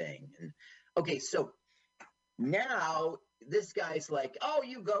something. And, okay, so now this guy's like, oh,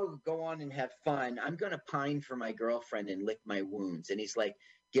 you go on and have fun. I'm going to pine for my girlfriend and lick my wounds. And he's like,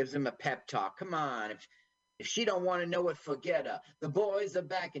 gives him a pep talk. Come on, if she don't want to know it, forget her. The boys are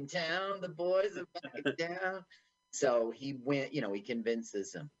back in town. The boys are back in town. So he went, he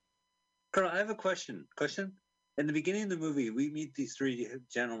convinces him. Colonel, I have a question. In the beginning of the movie, we meet these three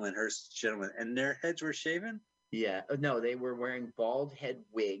gentlemen, and their heads were shaven? Yeah. No, they were wearing bald head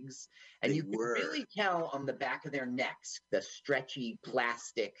wigs. And you could really tell on the back of their necks, the stretchy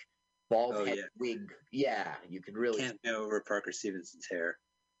plastic bald head wig. Yeah, you could really. Can't go over Parker Stevenson's hair.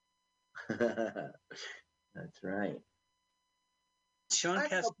 That's right. Sean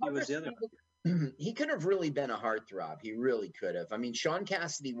Cassidy was the other one. He could have really been a heartthrob. He really could have. I mean, Sean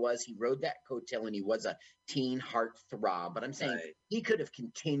Cassidy he rode that coattail and he was a teen heartthrob. But I'm saying he could have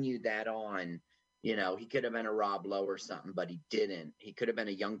continued that on. He could have been a Rob Lowe or something, but he didn't. He could have been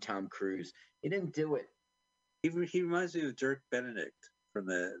a young Tom Cruise. He didn't do it. He reminds me of Dirk Benedict from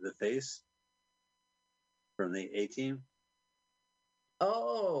the Face, from the A-Team.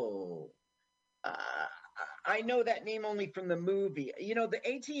 Oh, I know that name only from the movie. The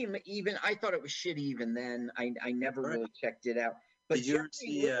A-Team, even I thought it was shitty even then. I never really checked it out. But did you ever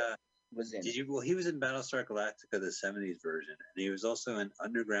see? Was in. Did you? Well, he was in Battlestar Galactica, the '70s version, and he was also in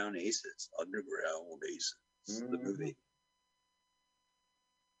Underground Aces. The movie,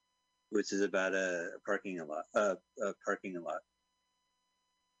 which is about a parking lot. A parking lot.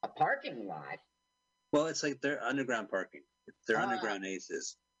 A parking lot. Well, it's like they're underground parking. They're underground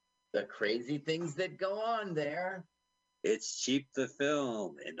aces. The crazy things that go on there. It's cheap the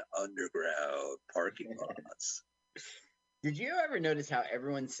film in underground parking lots. Did you ever notice how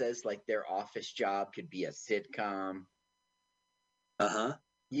everyone says like their office job could be a sitcom? Uh-huh.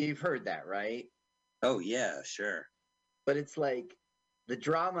 You've heard that, right? Oh, yeah, sure. But it's like the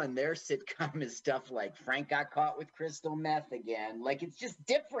drama in their sitcom is stuff like Frank got caught with crystal meth again. Like, it's just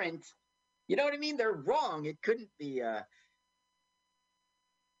different. You know what I mean? They're wrong. It couldn't be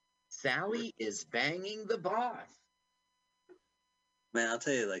Sally is banging the boss. Man, I'll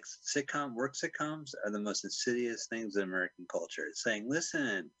tell you, like work sitcoms are the most insidious things in American culture. It's saying,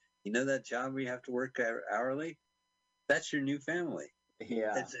 listen, that job where you have to work hourly? That's your new family.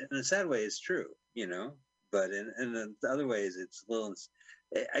 Yeah. In a sad way, it's true, but in the other ways, it's a little,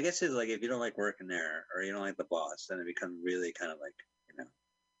 I guess it's like if you don't like working there or you don't like the boss, then it becomes really kind of like,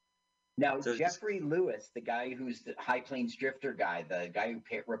 Now, so Jeffrey Lewis, the guy who's the High Plains Drifter guy, the guy who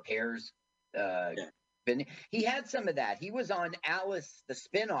repairs, he had some of that. He was on Alice, the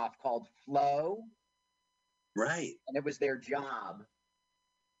spinoff called Flow. Right. And it was their job.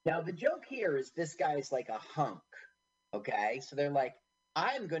 Now, the joke here is this guy's like a hunk, okay? So they're like,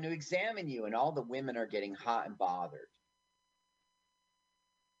 I'm going to examine you, and all the women are getting hot and bothered.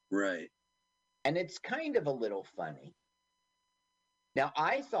 Right. And it's kind of a little funny. Now,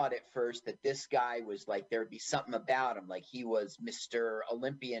 I thought at first that this guy was like, there'd be something about him, like he was Mr.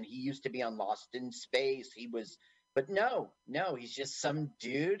 Olympian. He used to be on Lost in Space. But no, he's just some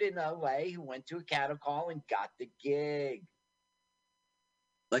dude in LA who went to a cattle call and got the gig.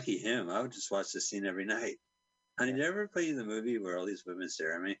 Lucky him. I would just watch this scene every night. Honey, did I ever play you the movie where all these women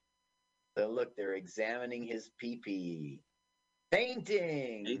stare at me? So look, they're examining his pee-pee.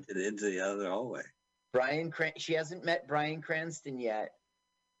 Painting. Painted into the other hallway. She hasn't met Bryan Cranston yet.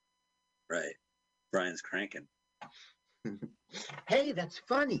 Right. Brian's cranking. Hey, that's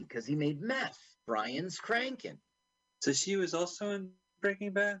funny because he made meth. Brian's cranking. So she was also in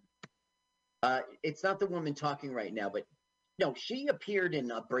Breaking Bad? It's not the woman talking right now, but no, she appeared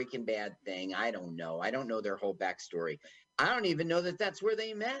in a Breaking Bad thing. I don't know. I don't know their whole backstory. I don't even know that that's where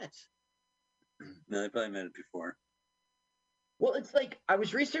they met. No, they probably met it before. Well, it's like I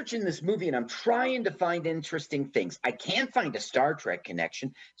was researching this movie and I'm trying to find interesting things. I can't find a Star Trek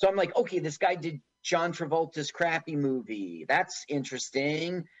connection. So I'm like, okay, this guy did John Travolta's crappy movie. That's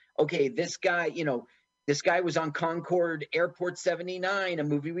interesting. Okay, this guy was on Concorde Airport 79, a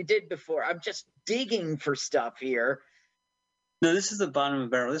movie we did before. I'm just digging for stuff here. No, this is the bottom of the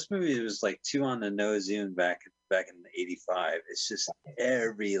barrel. This movie was like too on the nose even back in '85. It's just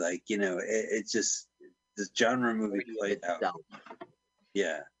every it's just this genre movie played out.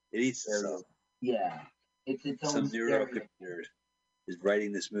 Yeah, it eats itself. Yeah, it's its own. Some neurocomputer is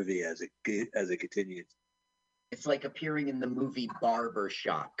writing this movie as it continues. It's like appearing in the movie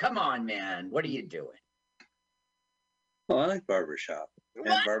Barbershop. Come on, man, what are you doing? Oh, I like Barbershop. What?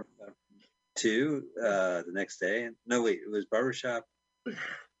 And Barbershop 2, the next day. No, wait, it was Barbershop.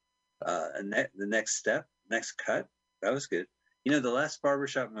 And the next step, next cut. That was good. You know, the last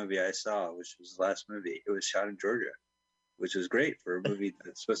Barbershop movie I saw, which was the last movie, it was shot in Georgia, which was great for a movie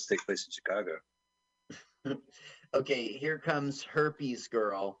that's supposed to take place in Chicago. Okay, here comes Herpes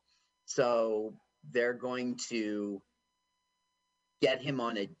Girl. So they're going to get him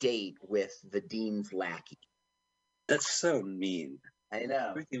on a date with the dean's lackey. That's so mean. I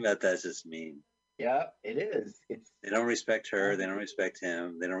know. Thinking about that's just mean. Yeah, it is. They don't respect her. They don't respect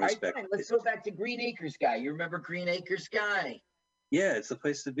him. They don't respect. All right, let's go back to Green Acres Guy. You remember Green Acres Guy? Yeah, it's the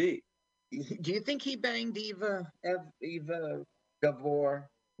place to be. Do you think he banged Eva Gabor?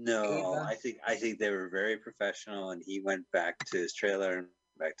 No, I think they were very professional, and he went back to his trailer and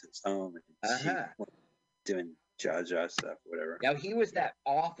back to his home, and she went doing Jaja stuff, whatever. Now he was that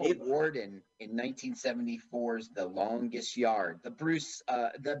awful warden in 1974's The Longest Yard, the Bruce,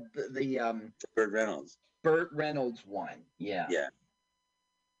 the Burt Reynolds. Burt Reynolds one, yeah. Yeah.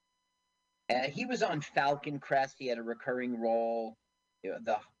 He was on Falcon Crest. He had a recurring role,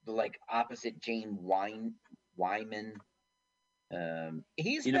 the like opposite Jane Wyman.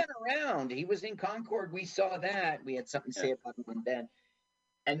 He's been around. He was in Concord. We saw that. We had something to say about him then.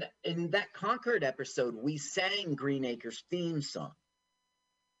 And in that Concord episode, we sang Green Acres theme song.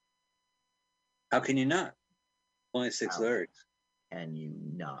 How can you not? Only 6 lyrics. Can you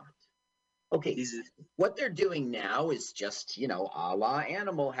not? Okay, what they're doing now is just, a la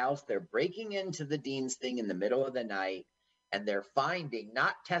Animal House. They're breaking into the dean's thing in the middle of the night, and they're finding,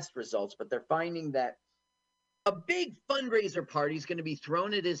 not test results, but they're finding that a big fundraiser party is going to be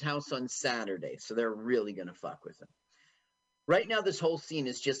thrown at his house on Saturday. So they're really going to fuck with him. Right now, this whole scene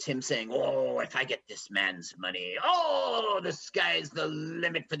is just him saying, oh, if I get this man's money, oh, the sky's the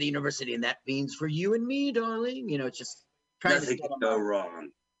limit for the university. And that means for you and me, darling. It's just trying Nothing to can go wrong.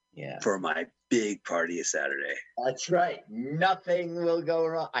 Yeah. For my big party Saturday. That's right. Nothing will go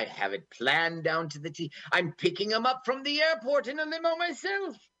wrong. I have it planned down to the T. I'm picking him up from the airport in a limo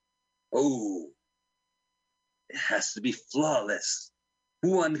myself. Oh, it has to be flawless.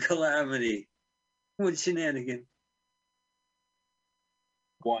 One calamity. One shenanigan.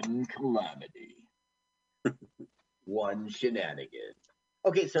 One calamity. One shenanigan.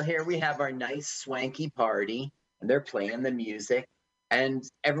 Okay, so here we have our nice swanky party, and they're playing the music, and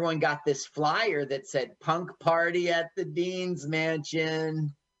everyone got this flyer that said punk party at the Dean's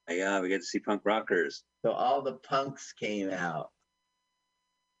Mansion. Yeah, we get to see punk rockers. So all the punks came out.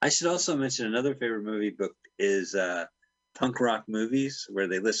 I should also mention another favorite movie book is Punk Rock Movies, where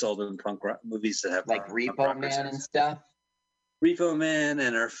they list all the punk rock movies that have like Repo Man and stuff. Repo Man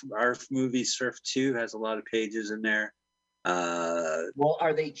and our movie Surf 2 has a lot of pages in there. Well,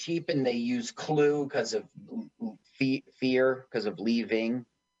 are they cheap and they use Clue because of fear, because of leaving?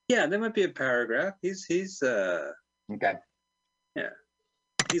 Yeah, there might be a paragraph. He's okay. Yeah.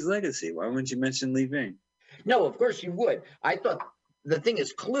 He's legacy. Why wouldn't you mention Lee Ving? No, of course you would. I thought the thing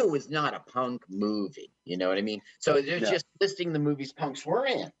is, Clue is not a punk movie. You know what I mean? So they're just listing the movies punks were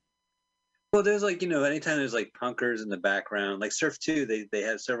in. Well, there's like, anytime there's like punkers in the background, like Surf 2, they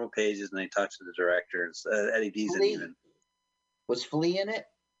have several pages and they talk to the directors. Eddie Deason even. Was Flea in it?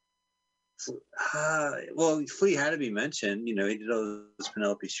 Well, Flea had to be mentioned. He did all those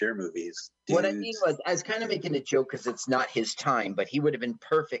Penelope Shear movies. What I mean was, I was kind of making a joke because it's not his time, but he would have been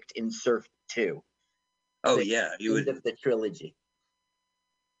perfect in Surf 2. Oh, yeah. You would. End of the trilogy.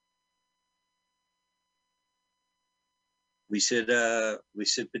 We should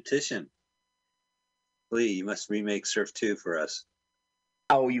petition. Flea, you must remake Surf 2 for us.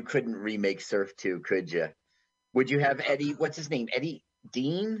 Oh, you couldn't remake Surf 2, could you? Would you have Eddie, what's his name? Eddie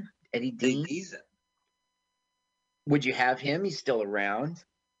Dean? Eddie Dean? Would you have him? He's still around.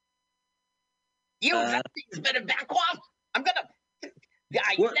 You better back off. I'm going to.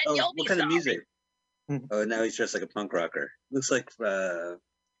 What kind of music? Oh, now he's dressed like a punk rocker. Looks like Frankenfurter.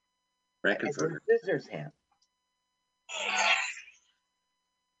 Scissors hand.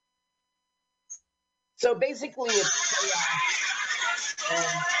 So basically, it's chaos, and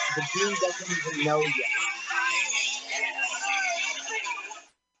the Dean doesn't even know yet.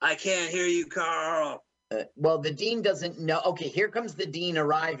 I can't hear you, Carl. Well, the Dean doesn't know. Okay, here comes the Dean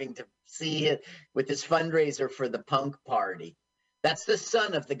arriving to see it with his fundraiser for the punk party. That's the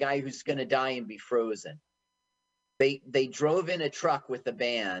son of the guy who's going to die and be frozen. They drove in a truck with the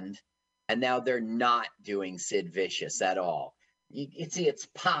band, and now they're not doing Sid Vicious at all. You see, it's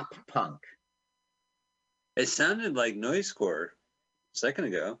pop punk. It sounded like noisecore a second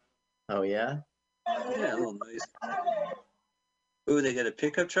ago. Oh, yeah? Yeah, a little noise. Ooh, they got a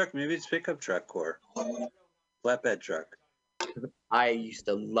pickup truck? Maybe it's pickup truck core. Flatbed truck. I used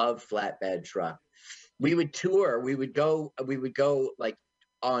to love flatbed truck. We would tour. We would go like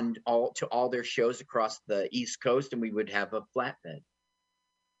to all their shows across the East Coast, and we would have a flatbed.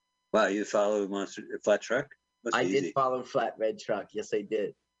 Wow, you follow flat truck? I did follow flatbed truck. Yes, I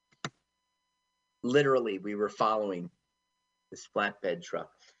did. Literally, we were following this flatbed truck.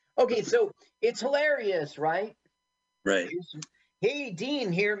 Okay, so it's hilarious, right? Right. Hey,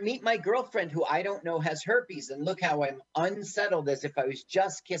 Dean, here, meet my girlfriend who I don't know has herpes, and look how I'm unsettled as if I was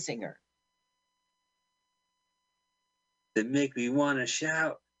just kissing her. They make me want to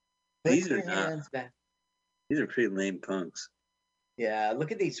shout. These are pretty lame punks. Yeah,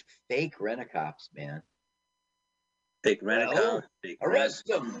 look at these fake rent-a-cops, man. Fake rent-a-cop. Arrest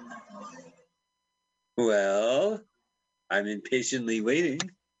them. Well, I'm impatiently waiting.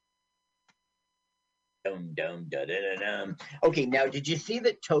 Okay, now did you see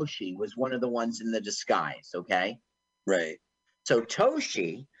that Toshi was one of the ones in the disguise? Okay, right. So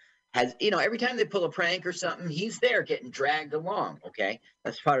Toshi has, every time they pull a prank or something, he's there getting dragged along. Okay,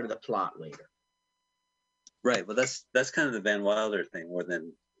 that's part of the plot later. Right. Well, that's kind of the Van Wilder thing more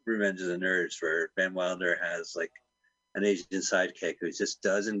than Revenge of the Nerds, where Van Wilder has like an Asian sidekick who just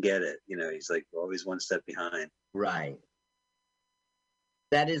doesn't get it. He's like always one step behind. Right.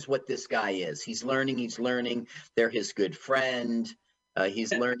 That is what this guy is. He's learning. They're his good friend.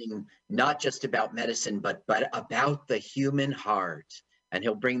 He's learning not just about medicine, but about the human heart. And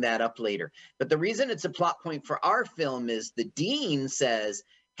he'll bring that up later. But the reason it's a plot point for our film is the Dean says,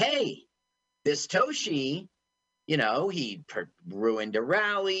 hey, this Toshi, he ruined a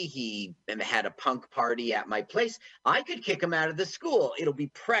rally. He had a punk party at my place. I could kick him out of the school. It'll be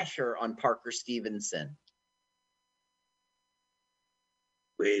pressure on Parker Stevenson.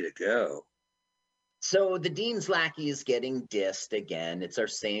 Way to go. So the Dean's lackey is getting dissed again. It's our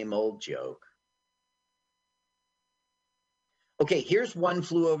same old joke. Okay, here's One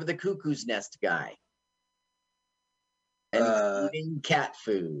Flew Over the Cuckoo's Nest guy. And he's eating cat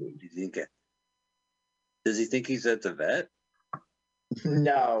food. Does he think he's at the vet?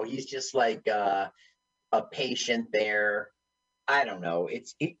 No, he's just like a patient there. I don't know.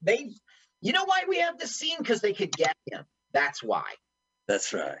 You know why we have this scene? Because they could get him. That's why.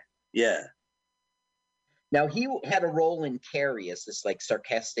 That's right. Yeah. Now, he had a role in Carrie as this like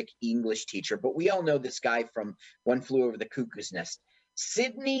sarcastic English teacher, but we all know this guy from One Flew Over the Cuckoo's Nest.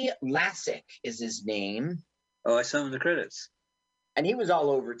 Sidney Lassick is his name. Oh, I saw him in the credits. And he was all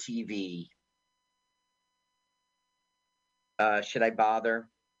over TV. Should I bother?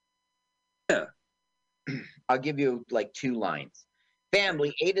 Yeah. I'll give you like 2 lines.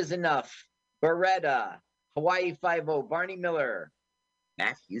 Family, 8 is enough. Beretta, Hawaii Five-0, Barney Miller.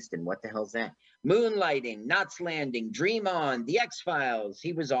 Matt Houston, what the hell's that? Moonlighting, Knots Landing, Dream On, The X-Files.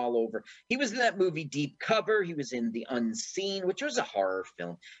 He was all over. He was in that movie Deep Cover. He was in The Unseen, which was a horror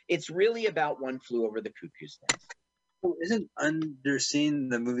film. It's really about One Flew Over the Cuckoo's Nest. Isn't Underseen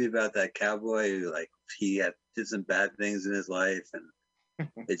the movie about that cowboy who, like, did some bad things in his life and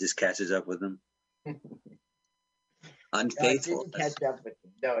it just catches up with him? Unfaithful. No, it didn't catch up with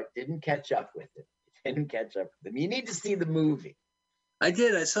him. No, it didn't catch up with him. It didn't catch up with him. You need to see the movie. I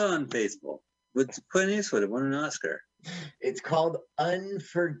did. I saw Unfaithful with Clint Eastwood. It won an Oscar. It's called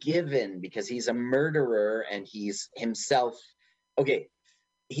Unforgiven because he's a murderer and he's himself. Okay,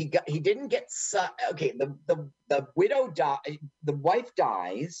 he didn't get okay. The widow the wife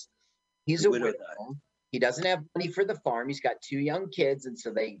dies. He's a widow. He doesn't have money for the farm. He's got 2 young kids, and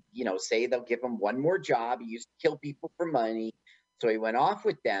so they, say they'll give him one more job. He used to kill people for money, so he went off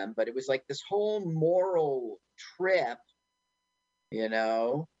with them. But it was like this whole moral trip, and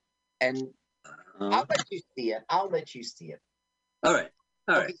I'll let you see it. All right.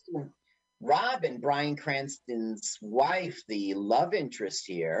 Okay, so Robin, Bryan Cranston's wife, the love interest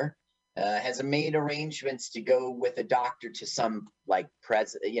here, has made arrangements to go with a doctor to some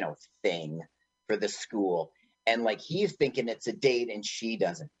thing for the school. And like he's thinking it's a date and she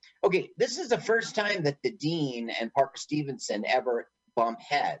doesn't. Okay, this is the first time that the dean and Parker Stevenson ever bump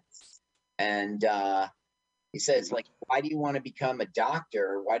heads. And he says, like, why do you want to become a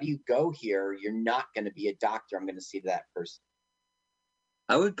doctor? Why do you go here? You're not going to be a doctor. I'm going to see that person.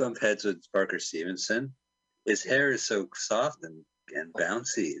 I would bump heads with Parker Stevenson. His hair is so soft and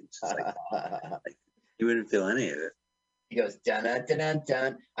bouncy. It's like you wouldn't feel any of it. He goes, dun dun dun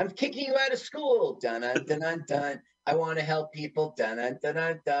dun. I'm kicking you out of school. Dun dun dun dun. I want to help people. Dun dun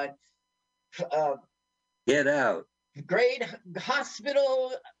dun dun. Get out. Great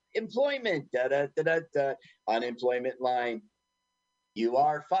hospital employment. Dun dun dun dun. Unemployment line. You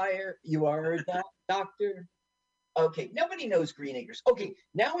are fired. You are a doctor. Okay, nobody knows Green Acres. Okay,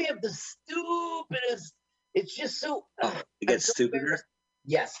 now we have the stupidest. It's just so. It gets stupider.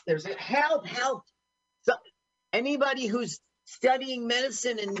 Yes, there's a help. So, anybody who's studying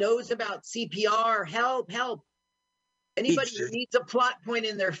medicine and knows about CPR, help. Anybody who needs a plot point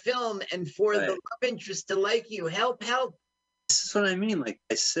in their film and for the love interest to like you, help. This is what I mean, like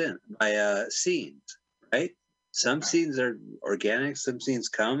by scenes, right? Some scenes are organic, some scenes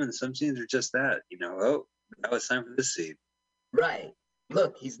come, and some scenes are just that, oh, that was time for this scene. Right.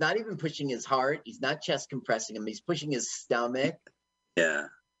 Look, he's not even pushing his heart. He's not chest compressing him. He's pushing his stomach. Yeah.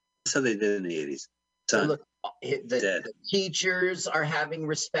 That's how they did in the 80s. So look, the teachers are having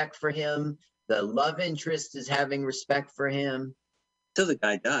respect for him. The love interest is having respect for him. Until the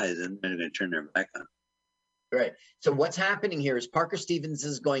guy dies, and they're going to turn their back on him. Right. So what's happening here is Parker Stevens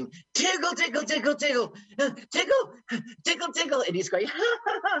is going, tickle, tickle, tickle, tickle, tickle, tickle, tickle. And he's going, ha,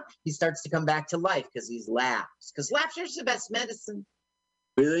 ha, ha. He starts to come back to life because he's laughs. Because laughter's the best medicine.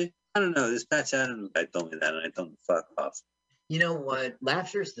 Really? I don't know. This Patch Adams guy told me that, and I told him to fuck off. You know what?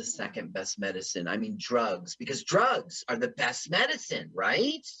 Laughter is the second best medicine. I mean, drugs, because drugs are the best medicine,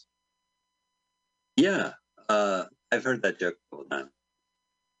 right? Yeah. I've heard that joke a couple times.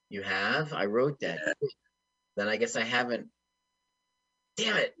 You have? I wrote that. Yeah. Then I guess I haven't.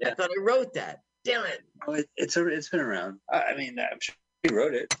 Damn it. Yeah. I thought I wrote that. Damn it. Oh, it's been around. I mean, I'm sure he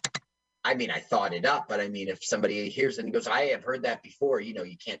wrote it. I mean, I thought it up, but I mean, if somebody hears it and goes, I have heard that before, you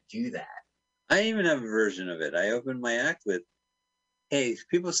can't do that. I even have a version of it. I opened my act with, hey,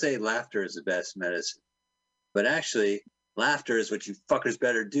 people say laughter is the best medicine, but actually, laughter is what you fuckers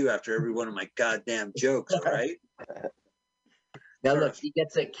better do after every one of my goddamn jokes, all right? Now, look, he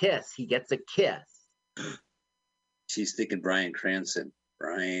gets a kiss. She's thinking Bryan Cranston.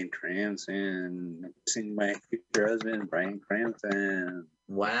 Bryan Cranston. Sing my future husband, Bryan Cranston.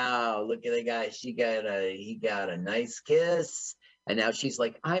 Wow, look at the guy. He got a nice kiss. And now she's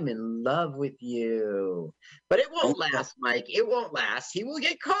like, I'm in love with you. But it won't last, Mike. It won't last. He will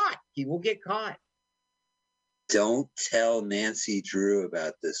get caught. Don't tell Nancy Drew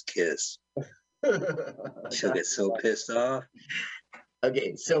about this kiss. She'll get so pissed off.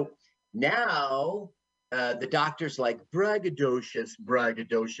 Okay, so now the doctor's like, braggadocious,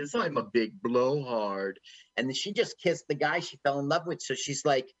 I'm a big blowhard. And then she just kissed the guy she fell in love with. So she's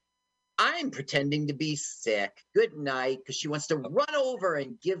like, I'm pretending to be sick. Good night, because she wants to run over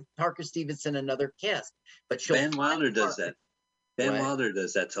and give Parker Stevenson another kiss. But Van Wilder does that. Wilder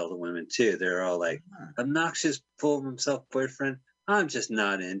does that to all the women too. They're all like, obnoxious, full of himself boyfriend. I'm just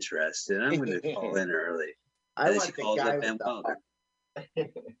not interested. I'm going to call in early. I like the guy with Wilder.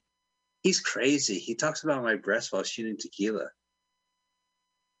 He's crazy. He talks about my breasts while shooting tequila.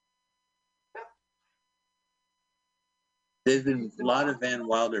 There's been a lot of Van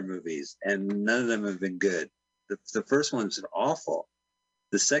Wilder movies, and none of them have been good. The first one's awful.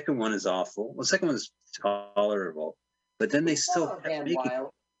 The second one is awful. Well, the second one is tolerable. But then they still kept making...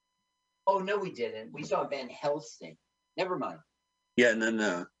 Oh, no, we didn't. We saw Van Helsing. Never mind. Yeah,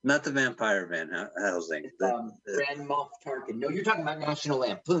 no, not the Vampire Van Helsing. Grand Moff Tarkin. No, you're talking about National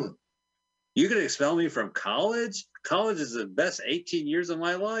Lampoon. You could expel me from college? College is the best 18 years of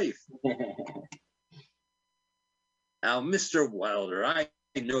my life. Now, Mr. Wilder, I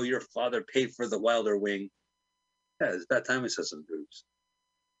know your father paid for the Wilder wing. Yeah, it's about time we saw some boobs.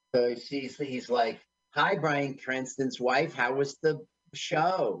 So he's like, hi, Bryan Cranston's wife. How was the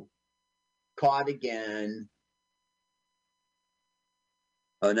show? Caught again.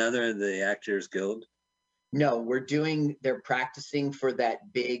 Oh, now they're in the Actors Guild? No, they're practicing for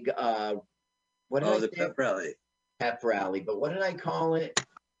that big, what did I say? Pep rally. Pep rally, but what did I call it?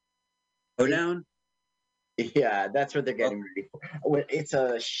 Hoedown? Yeah, that's what they're getting ready for. It's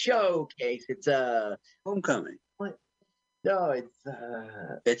a showcase. It's a homecoming. What? No,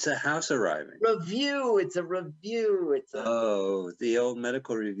 it's a house arriving. Review. It's a review. The old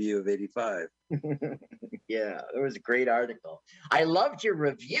medical review of '85. Yeah, it was a great article. I loved your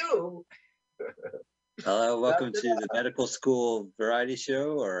review. Hello, welcome to the medical school variety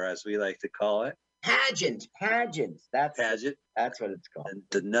show, or as we like to call it, pageant. That's what it's called. And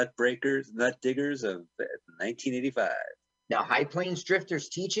the nut diggers of 1985. Now, High Plains Drifter's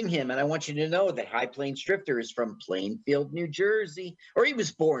teaching him, and I want you to know that High Plains Drifter is from Plainfield, New Jersey, or he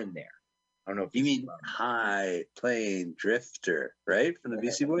was born there. I don't know if you mean High Plains Drifter, right? From the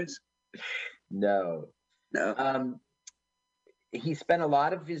BC Boys? No. He spent a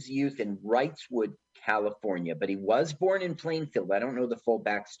lot of his youth in Wrightswood, California, but he was born in Plainfield. I don't know the full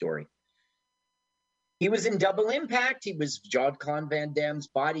backstory. He was in Double Impact. He was Jean-Claude Van Damme's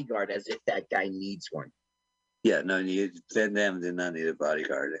bodyguard, as if that guy needs one. Yeah, no, Van Damme did not need a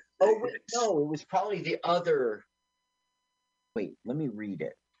bodyguard. Oh, wait, no, it was probably the other. Wait, let me read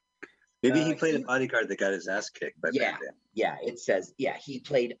it. Maybe he played a bodyguard that got his ass kicked by Van Damme. Yeah, it says, he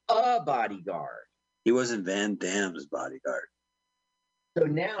played a bodyguard. He wasn't Van Damme's bodyguard. So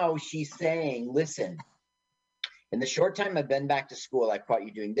now she's saying, listen, in the short time I've been back to school, I caught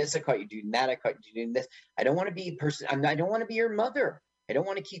you doing this, I caught you doing that, I caught you doing this. I don't want to be I don't want to be your mother. I don't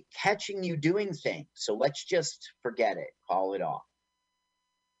want to keep catching you doing things. So let's just forget it. Call it off.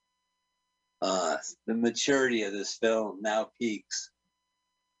 The maturity of this film now peaks.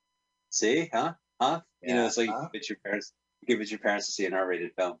 See, huh? Yeah, it's like you give it your parents to see an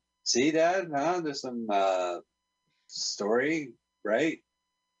R-rated film. See, Dad? There's some story, right?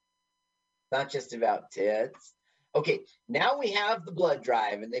 Not just about tits. Okay, now we have the blood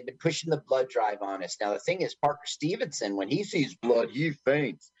drive, and they've been pushing the blood drive on us. Now, the thing is, Parker Stevenson, when he sees blood, he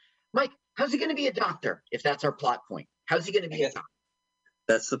faints. Mike, how's he going to be a doctor if that's our plot point? How's he going to be a doctor?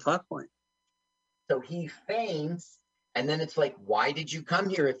 That's the plot point. So he faints, and then it's like, why did you come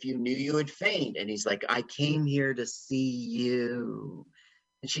here if you knew you would faint? And he's like, I came here to see you.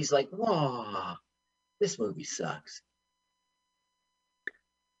 And she's like, whoa, this movie sucks.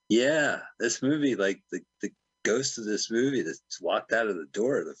 Yeah, this movie, like the ghost of this movie that's walked out of the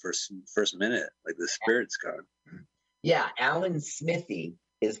door the first minute, like the spirit's gone. Yeah, Alan Smithy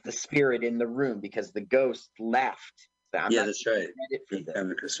is the spirit in the room because the ghost left. So that's right.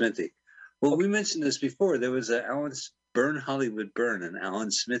 Smithy. Well, we mentioned this before. There was an Hollywood Burn, an Alan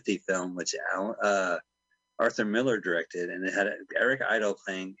Smithy film, which Arthur Miller directed, and it had Eric Idle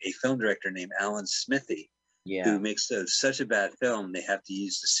playing a film director named Alan Smithy. Yeah. Who makes such a bad film, they have to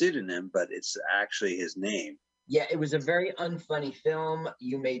use the pseudonym, but it's actually his name. Yeah, it was a very unfunny film.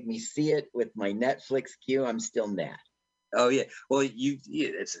 You made me see it with my Netflix queue. I'm still mad. Oh, yeah. Well,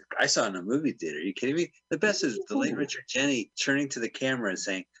 I saw it in a movie theater. Are you kidding me? The best is the late Richard Jeni turning to the camera and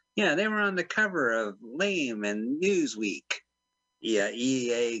saying, yeah, they were on the cover of Lame and Newsweek. Yeah,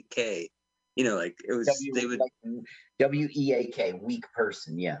 EAK. You know, like it was, WEAK, weak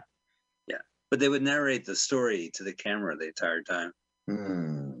person, yeah. But they would narrate the story to the camera the entire time.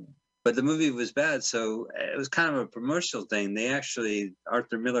 But the movie was bad, so it was kind of a promotional thing.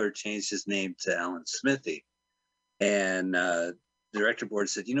 Arthur Miller changed his name to Alan Smithy. And the director board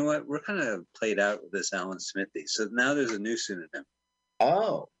said, you know what, we're kind of played out with this Alan Smithy. So now there's a new pseudonym.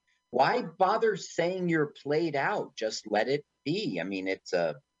 Oh, why bother saying you're played out? Just let it be. I mean, it's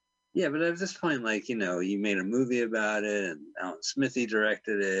a... Yeah, but at this point, like, you know, you made a movie about it and Alan Smithy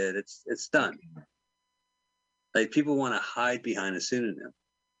directed it. It's done. Like, people want to hide behind a pseudonym.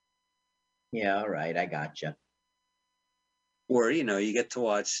 Yeah, all right. I gotcha. Or, you know, you get to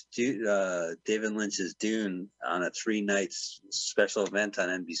watch David Lynch's Dune on a 3-night special event on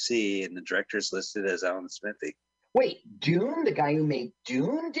NBC, and the director's listed as Alan Smithy. Wait, Dune? The guy who made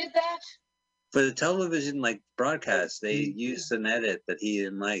Dune did that? For the television broadcast, they used an edit that he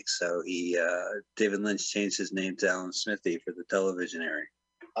didn't like, so David Lynch changed his name to Alan Smithy for the television airing.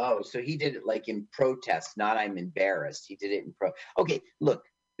 Oh, so he did it like in protest, not I'm embarrassed. He did it in Okay, look,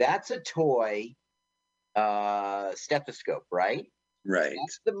 that's a toy stethoscope, right? Right.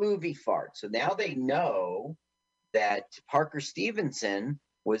 That's the movie fart. So now they know that Parker Stevenson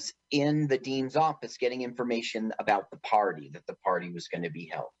was in the dean's office getting information about the party, that the party was going to be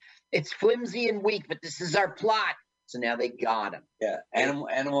held. It's flimsy and weak, but this is our plot. So now they got him. Yeah,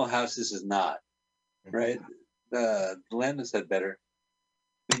 Animal House, this is not, right? Landon said better.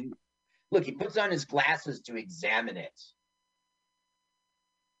 Look, he puts on his glasses to examine it.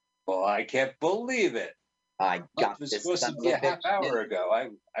 Well, I can't believe it. I got it was this supposed to be a half hour ago.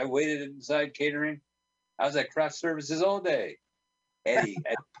 I waited inside catering. I was at craft services all day. Eddie,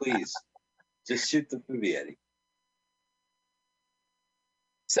 please, just shoot the movie, Eddie.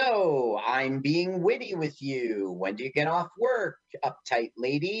 So, I'm being witty with you. When do you get off work, uptight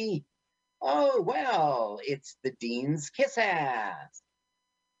lady? Oh, well, it's the dean's kiss ass.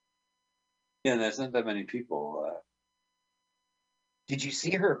 Yeah, there's not that many people. Did you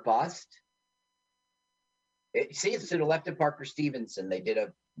see her bust? See, it's to the left of Parker Stevenson. They did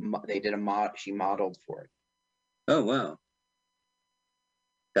a mod. She modeled for it. Oh, wow.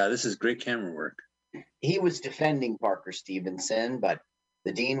 God, this is great camera work. He was defending Parker Stevenson, but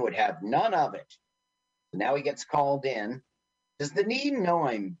the dean would have none of it. So now he gets called in. Does the dean know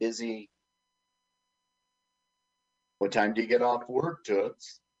I'm busy? What time do you get off work,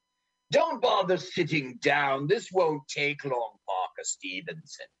 Toots? Don't bother sitting down. This won't take long, Parker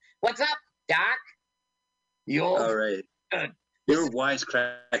Stevenson. What's up, Doc? All right. Your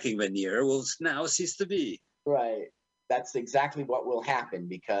wisecracking veneer will now cease to be. Right. That's exactly what will happen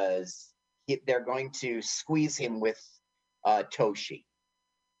because they're going to squeeze him with Toshi.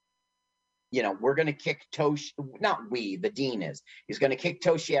 You know, we're going to kick Toshi. Not we, the dean is. He's going to kick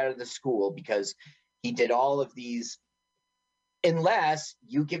Toshi out of the school because he did all of these. Unless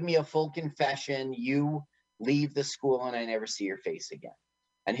you give me a full confession, you leave the school and I never see your face again.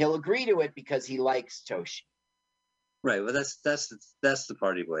 And he'll agree to it because he likes Toshi. Right. Well, that's the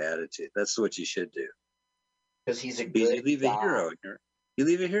party boy attitude. That's what you should do. Because he's a because good you leave guy. You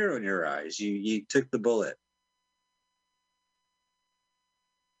leave a hero in your eyes. You took the bullet.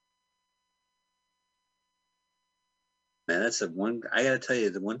 Man, that's I gotta tell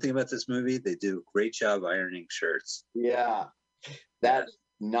you, the one thing about this movie, they do a great job ironing shirts. Yeah. That's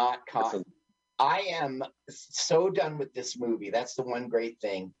not common. I am so done with this movie. That's the one great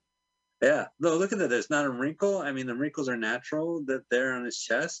thing. Yeah. No, look at that. There's not a wrinkle. I mean, the wrinkles are natural that they're on his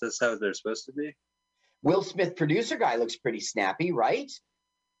chest. That's how they're supposed to be. Will Smith, producer guy, looks pretty snappy, right?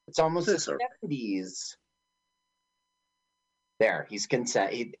 It's almost the 70s. There, he's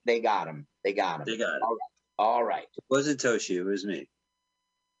consent. They got him. They got him. They got him. All right. It wasn't Toshi. It was me.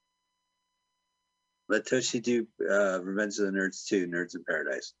 Let Toshi do Revenge of the Nerds 2, Nerds in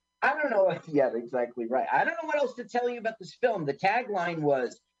Paradise. I don't know. Yeah, exactly right. I don't know what else to tell you about this film. The tagline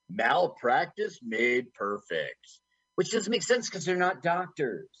was malpractice made perfect, which doesn't make sense because they're not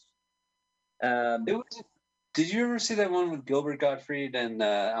doctors. Did you ever see that one with Gilbert Gottfried and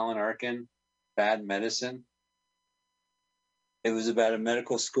Alan Arkin, Bad Medicine? It was about a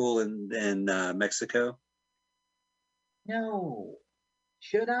medical school in Mexico. No.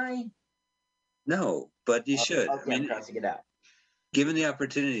 Should I? No, but you should. Okay, I mean, I'm crossing it out. Given the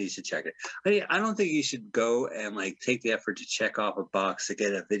opportunity, you should check it. I don't think you should go and take the effort to check off a box to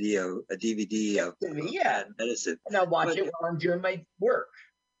get a DVD of Bad Medicine. And I'll watch it while I'm doing my work.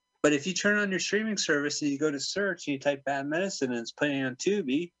 But if you turn on your streaming service and you go to search and you type Bad Medicine and it's playing on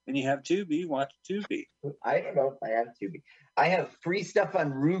Tubi and you have Tubi, watch Tubi. I don't know if I have Tubi. I have free stuff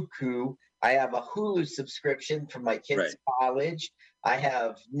on Roku. I have a Hulu subscription for my kids' college. I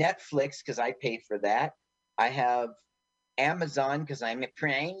have Netflix because I pay for that. I have Amazon because I'm a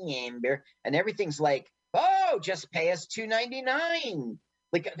Prime member, and everything's like, oh, just pay us $2.99.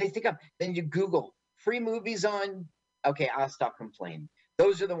 Like they think then you Google free movies on. Okay, I'll stop complaining.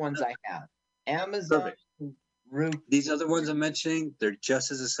 Those are the ones I have. Amazon, Roku. These other ones I'm mentioning, they're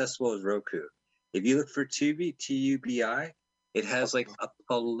just as accessible as Roku. If you look for Tubi, Tubi, it has a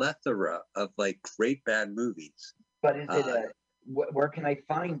plethora of great bad movies. But is it where can I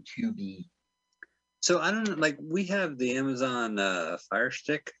find Tubi? So I don't know. We have the Amazon Fire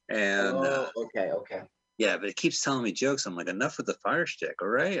Stick, and okay. Yeah, but it keeps telling me jokes. I'm like, enough with the Fire Stick. All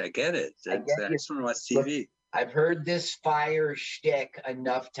right, I get it. I just want to watch TV. Look, I've heard this Fire Stick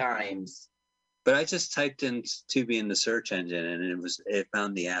enough times. But I just typed in Tubi in the search engine, and it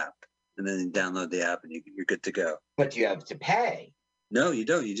found the app, and then you download the app, and you're good to go. But you have to pay. No, you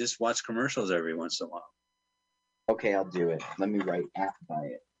don't. You just watch commercials every once in a while. Okay, I'll do it. Let me write app by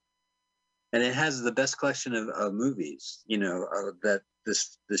it. And it has the best collection of movies, that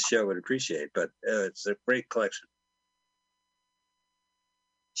this show would appreciate. But it's a great collection.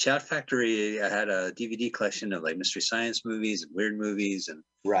 Shout Factory had a DVD collection of like Mystery Science movies and weird movies, and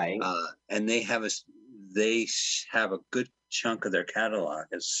right. And they have a good chunk of their catalog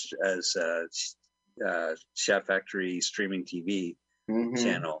as Shout Factory streaming TV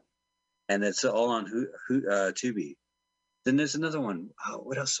channel, and it's all on Tubi. Then there's another one. Oh,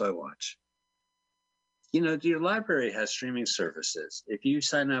 what else do I watch? Your library has streaming services. If you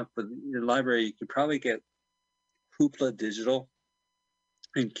sign up with your library, you can probably get Hoopla Digital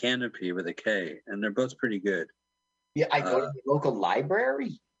and Canopy with a K, and they're both pretty good. Yeah, I go to the local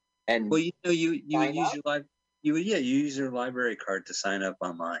library, and well, you use your you use your library card to sign up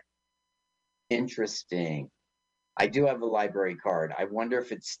online. Interesting. I do have a library card. I wonder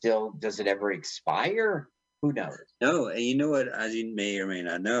if does it ever expire? Who knows? No, and you know what? As you may or may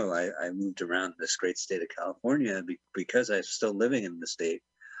not know, I moved around this great state of California because I'm still living in the state.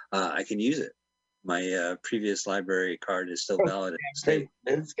 I can use it. My previous library card is still valid in the state.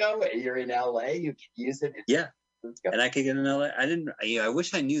 Let's go. You're in LA. You can use it. Yeah. Let's go. And I could get an LA. I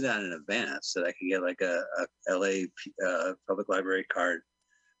wish I knew that in advance, so that I could get like a LA public library card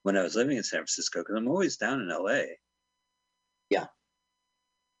when I was living in San Francisco, because I'm always down in LA. Yeah.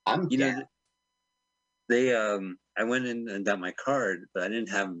 I'm down. I went in and got my card, but I didn't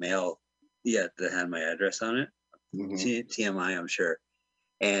have mail yet that had my address on it. TMI, I'm sure.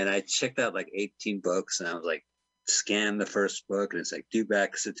 And I checked out like 18 books, and I was like, scan the first book, and it's like due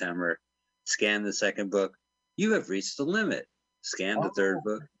back September. Scan the second book. You have reached the limit. Scan the third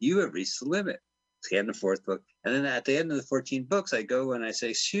book. You have reached the limit. Scan the fourth book. And then at the end of the 14 books, I go and I say,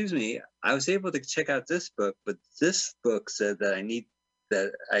 excuse me, I was able to check out this book, but this book said that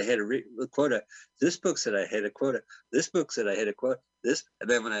I hit a quota. This book said I hit a quota. This book said I hit a quota. And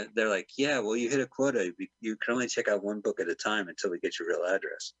then they're like, yeah, well, you hit a quota. You can only check out one book at a time until we get your real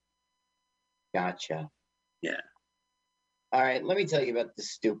address. Gotcha. Yeah. All right, let me tell you about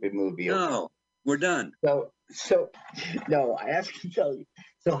this stupid movie. No, we're done. So no, I have to tell you.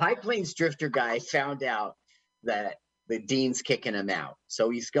 So High Plains Drifter guy found out that the dean's kicking him out. So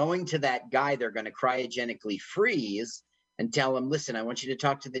he's going to that guy they're going to cryogenically freeze and tell him, listen, I want you to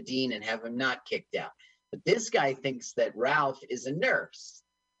talk to the dean and have him not kicked out. But this guy thinks that Ralph is a nurse,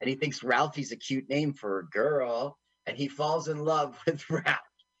 and he thinks Ralphie's a cute name for a girl, and he falls in love with Ralph.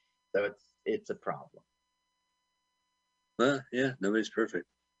 So it's a problem. Well, yeah, nobody's perfect.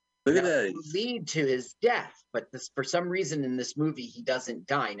 Look at that. It will lead to his death, but for some reason in this movie, he doesn't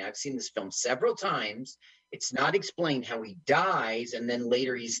die. Now, I've seen this film several times. It's not explained how he dies, and then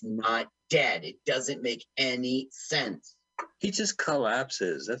later he's not dead. It doesn't make any sense. He just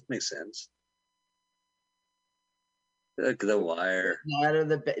collapses. That makes sense. Like the wire. Out of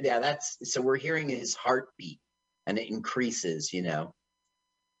the so we're hearing his heartbeat, and it increases. Yeah.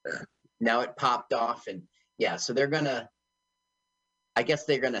 Now it popped off, and so they're gonna. I guess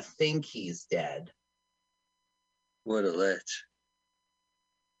they're gonna think he's dead. What a lich!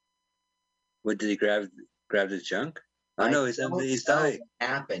 What did he grab his junk? Oh no, he's dying.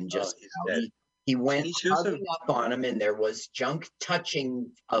 Happened just he went hugging up on him, and there was junk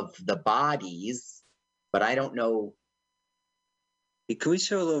touching of the bodies, but I don't know. Can we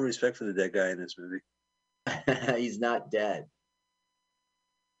show a little respect for the dead guy in this movie? He's not dead.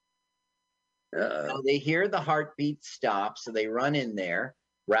 So they hear the heartbeat stop, so they run in there.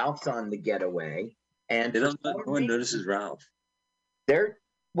 Ralph's on the getaway, and no one notices Ralph.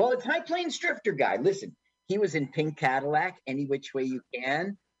 It's High Plains Drifter guy. Listen, he was in Pink Cadillac, Any Which Way You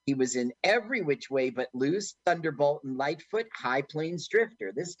Can. He was in Every Which Way But Loose, Thunderbolt and Lightfoot, High Plains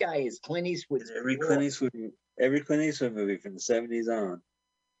Drifter. This guy is Clint Eastwood. Every Clint Eastwood movie from the 70s on.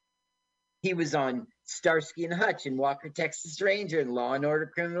 He was on Starsky and Hutch and Walker, Texas Ranger and Law and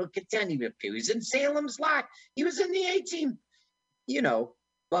Order Criminal Contempt. He was in Salem's Lot. He was in the A-Team.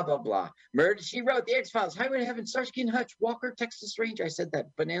 Blah, blah, blah. Murder, She Wrote, The X-Files, Highway to Heaven, Starsky and Hutch, Walker, Texas Ranger. I said that.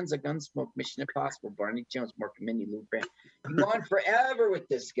 Bonanza, Gunsmoke, Mission Impossible, Barney Jones, Mork and Mindy, Lou Grant. You go on forever with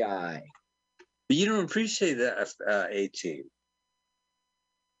this guy. But you don't appreciate that A-Team.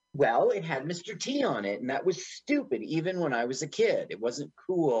 Well, it had Mr. T on it, and that was stupid, even when I was a kid. It wasn't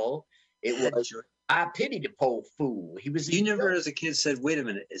cool. It was, I pity the poor fool. He was. You never, as a kid, said, wait a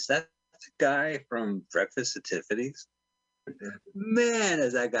minute, is that the guy from Breakfast at Tiffany's? Man,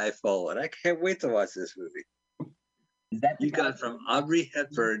 is that guy fallen. I can't wait to watch this movie. You got from Aubrey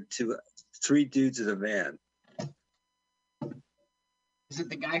Hepburn to Three Dudes in a Van. Is it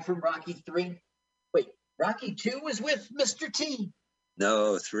the guy from Rocky 3? Wait, Rocky 2 was with Mr. T?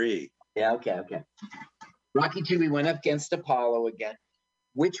 No, 3. Yeah, okay. Rocky 2, we went up against Apollo again.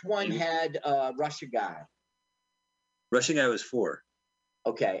 Which one had Russia Guy? Russian Guy was 4.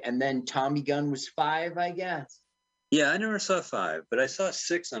 Okay, and then Tommy Gunn was 5, I guess. Yeah, I never saw 5, but I saw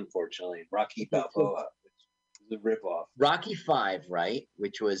 6, unfortunately. Rocky Balboa, which is a ripoff. Rocky 5, right?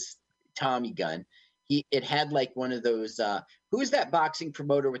 Which was Tommy Gunn. It had like one of those. Who's that boxing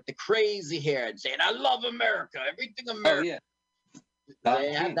promoter with the crazy hair and saying, "I love America, everything America." Oh yeah,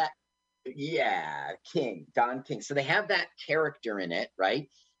 they have that. Yeah, Don King. So they have that character in it, right?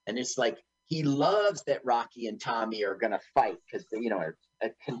 And it's like he loves that Rocky and Tommy are gonna fight because are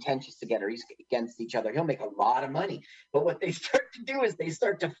contentious together. He's against each other. He'll make a lot of money. But what they start to do is they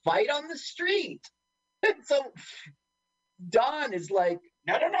start to fight on the street. And so Don is like,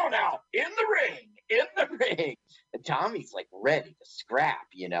 no, now in the ring. And Tommy's like ready to scrap,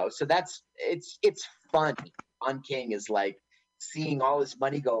 So it's funny. Don King is like seeing all his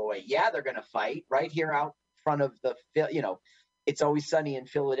money go away. Yeah, they're gonna fight right here out front of It's Always Sunny in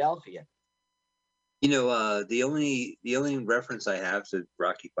Philadelphia. The only reference I have to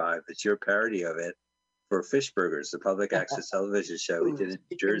Rocky 5 is your parody of it for Fish Burgers, the public access television show we did in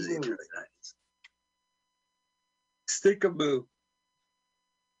New Jersey in the early 90s. Stick-a-boo.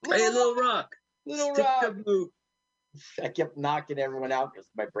 Hey, Little Rock. Stick-a-boo. I kept knocking everyone out because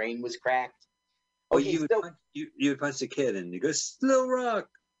my brain was cracked. Okay, you would punch the kid and you go, Little Rock.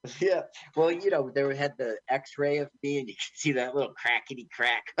 Yeah. Well, they had the X-ray of me, and you can see that little crackety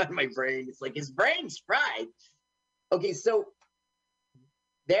crack on my brain. It's like his brain's fried. Okay, so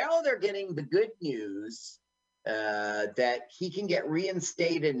they're getting the good news that he can get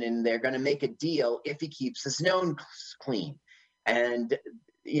reinstated, and they're going to make a deal if he keeps his nose clean. And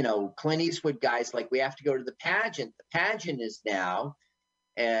Clint Eastwood guys like, we have to go to the pageant. The pageant is now.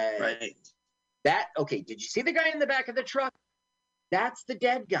 Right. Did you see the guy in the back of the truck? That's the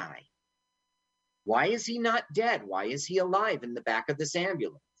dead guy. Why is he not dead? Why is he alive in the back of this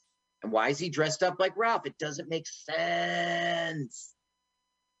ambulance? And why is he dressed up like Ralph? It doesn't make sense.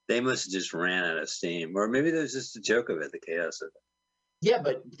 They must have just ran out of steam. Or maybe there's just a joke of it, the chaos of it. Yeah,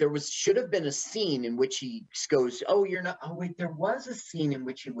 but should have been a scene in which he goes, oh, you're not. Oh, wait, there was a scene in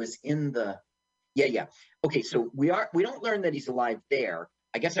which he was in the. Yeah. Okay, so we don't learn that he's alive there.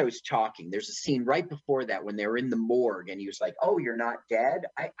 I guess I was talking. There's a scene right before that when they were in the morgue and he was like, oh, you're not dead?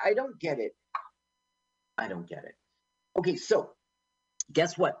 I don't get it. I don't get it. Okay, so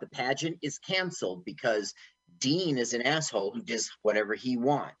guess what? The pageant is canceled because Dean is an asshole who does whatever he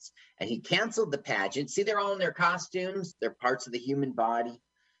wants. And he canceled the pageant. See, they're all in their costumes. They're parts of the human body.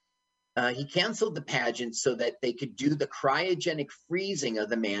 He canceled the pageant so that they could do the cryogenic freezing of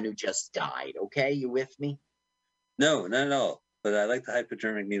the man who just died. Okay, you with me? No, not at all. But I like the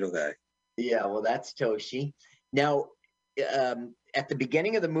hypodermic needle guy. Yeah, well, that's Toshi. Now, at the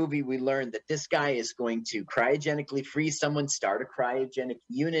beginning of the movie, we learned that this guy is going to cryogenically freeze someone, start a cryogenic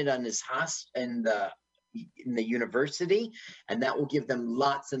unit on his in the university, and that will give them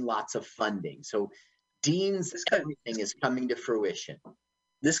lots and lots of funding. So Dean's everything is coming to fruition.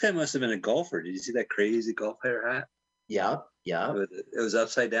 This guy must have been a golfer. Did you see that crazy golf player hat? Yeah. It was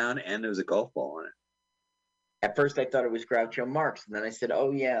upside down, and there was a golf ball on it. At first, I thought it was Groucho Marx, and then I said,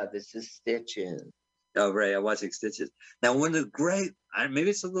 "Oh yeah, this is Stitches." Oh right, I'm watching Stitches. Now, one of the great, maybe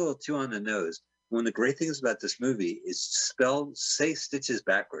it's a little too on the nose. One of the great things about this movie is say Stitches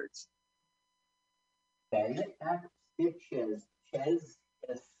backwards. Stitches.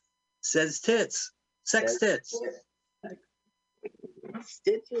 Says tits. Sex tits.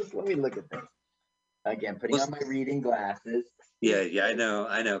 Stitches. Let me look at this again. Putting on my reading glasses. Yeah, I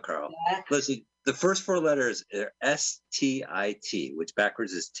know, Carl. Listen. The first 4 letters are S-T-I-T, which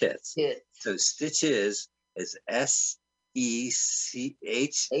backwards is tits. So Stitches is S-E-C-H-C,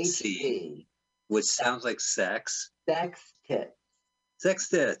 which sounds like sex. Sex tits. Sex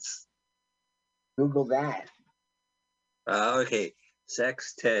tits. Google that. Okay.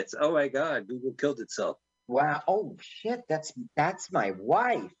 Sex tits. Oh my God, Google killed itself. Wow. Oh shit, that's my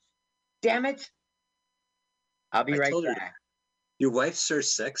wife. Damn it. I'll be right back. Your wife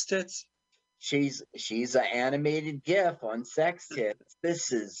serves sex tits? She's an animated GIF on sex tits.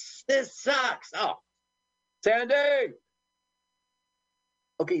 This sucks. Oh, Sandy.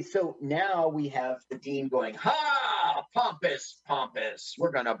 Okay, so now we have the Dean going, ha, pompous. We're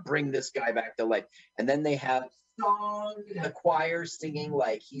gonna bring this guy back to life. And then they have the choir singing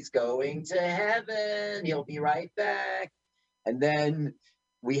like he's going to heaven. He'll be right back. And then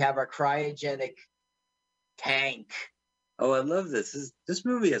we have our cryogenic tank. Oh, I love this. This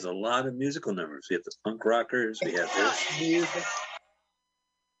movie has a lot of musical numbers. We have the punk rockers. We have this music.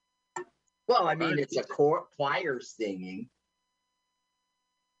 Well, I mean, it's a choir singing.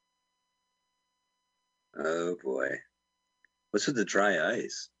 Oh boy. What's with the dry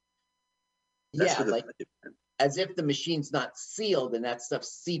ice? That's like as if the machine's not sealed and that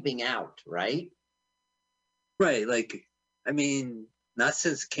stuff's seeping out, right? Right. Like, I mean, not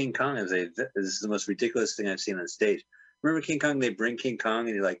since King Kong, this is the most ridiculous thing I've seen on stage. Remember King Kong? They bring King Kong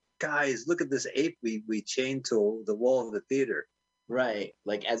and you're like, guys, look at this ape we chained to the wall of the theater. Right.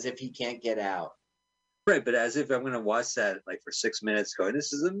 Like as if he can't get out. Right. But as if I'm going to watch that like for 6 minutes going,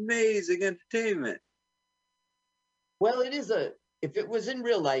 this is amazing entertainment. Well, if it was in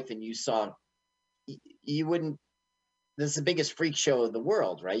real life and you saw, you wouldn't, this is the biggest freak show of the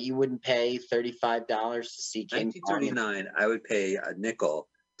world, right? You wouldn't pay $35 to see King Kong. 1939, I would pay a nickel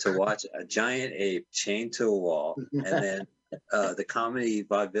to watch a giant ape chained to a wall, and then the comedy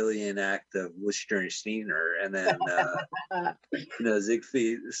vaudevillian act of Lichtensteiner, and then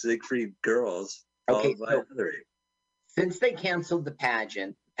Siegfried Girls, followed by another ape. Since they canceled the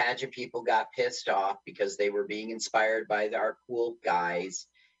pageant people got pissed off because they were being inspired by our cool guys,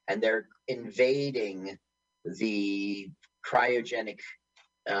 and they're invading the cryogenic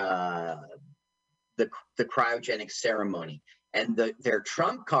the cryogenic ceremony. And their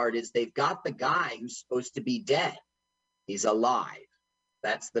trump card is they've got the guy who's supposed to be dead. He's alive.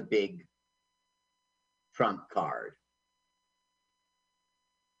 That's the big trump card.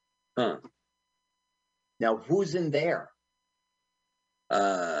 Huh. Now, who's in there?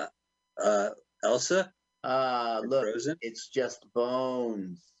 Elsa? Look, Frozen? It's just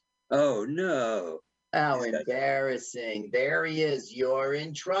Bones. Oh, no. How embarrassing. There he is. You're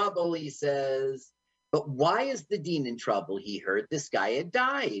in trouble, he says. But why is the dean in trouble? He heard this guy had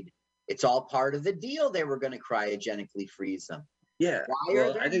died. It's all part of the deal. They were going to cryogenically freeze him. Yeah. Why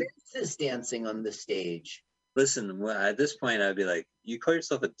are there nurses dancing on the stage? Listen, at this point, I'd be like, you call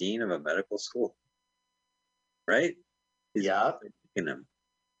yourself a dean of a medical school, right? Yeah. Him.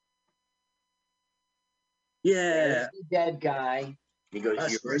 Yeah. There's the dead guy. He goes,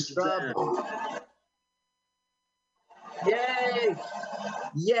 you're in trouble. Yay!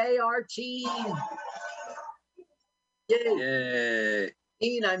 Yay, our team! Yay! Yay!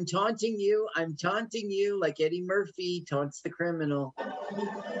 Dean, I'm taunting you. I'm taunting you like Eddie Murphy taunts the criminal.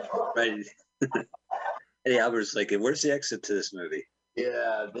 Right. Eddie Albert's like, where's the exit to this movie?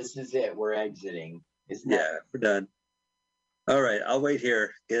 Yeah, this is it. We're exiting. We're done. All right, I'll wait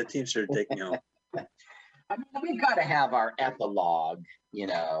here. Get a teamster to take me home. I mean, we've got to have our epilogue, in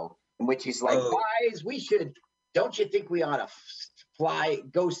which he's like, guys, don't you think we ought to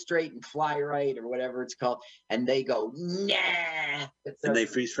go straight and fly right, or whatever it's called? And they go, nah. And they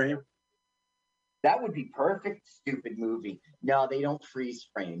freeze frame? That would be perfect, stupid movie. No, they don't freeze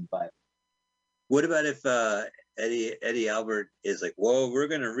frame, but. What about if Eddie Albert is like, whoa, we're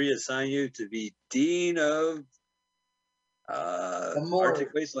going to reassign you to be Dean of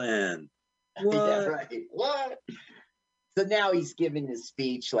Arctic Wasteland? What? Yeah, right. What? So now he's giving his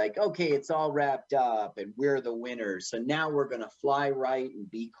speech like, okay, it's all wrapped up and we're the winners. So now we're going to fly right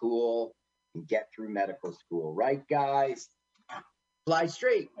and be cool and get through medical school. Right, guys? Fly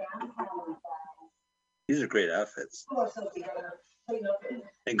straight. These are great outfits.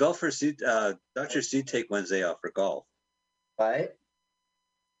 And golfers doctors do take Wednesday off for golf. What?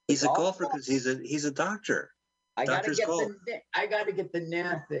 He's a golfer because he's a doctor. I got to get the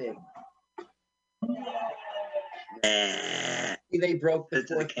nah thing. They broke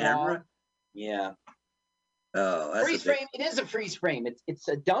the camera. Wall. Yeah. Oh, that's freeze frame. It is a freeze frame. It's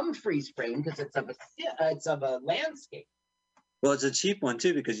a dumb freeze frame because it's of a landscape. Well, it's a cheap one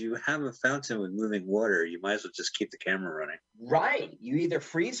too because you have a fountain with moving water. You might as well just keep the camera running. Right. You either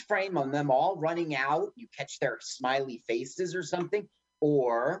freeze frame on them all running out, you catch their smiley faces or something,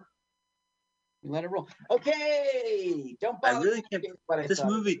 or you let it roll. Okay, don't bother. I really can't.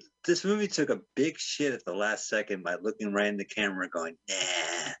 This movie took a big shit at the last second by looking right in the camera, going,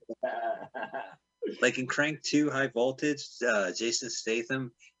 nah. Like in Crank 2, High Voltage, Jason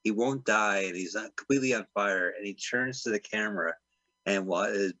Statham, he won't die, and he's not completely on fire, and he turns to the camera, and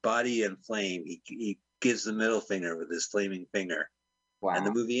while his body in flame, he gives the middle finger with his flaming finger. Wow. And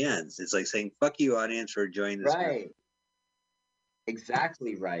the movie ends. It's like saying, fuck you, audience, for enjoying this movie.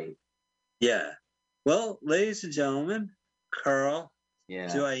 Exactly right. Yeah. Well, ladies and gentlemen, Carl, yeah.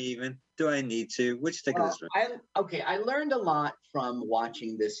 Do I need to? What you think of this movie? I learned a lot from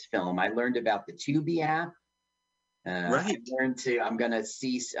watching this film. I learned about the Tubi app. Right. I'm going to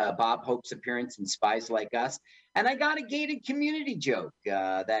see Bob Hope's appearance in Spies Like Us. And I got a gated community joke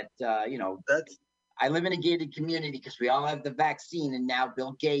I live in a gated community because we all have the vaccine. And now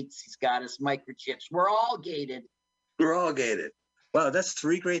Bill Gates, he's got us microchips. We're all gated. We're all gated. Wow, that's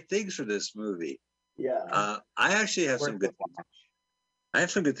 3 great things for this movie. Yeah. I actually have some good things. I have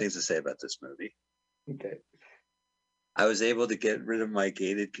some good things to say about this movie. Okay. I was able to get rid of my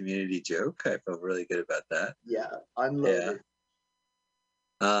gated community joke. I felt really good about that. Yeah, unloaded.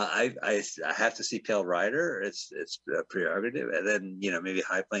 I have to see Pale Rider. It's a prerogative, and then maybe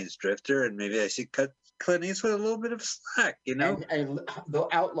High Plains Drifter, and maybe I should cut Clint Eastwood a little bit of slack. And the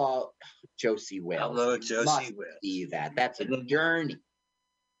Outlaw Josie Wales. Outlaw Josie Wales. See that? That's a journey.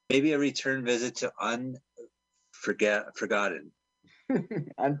 Maybe a return visit to Forgotten.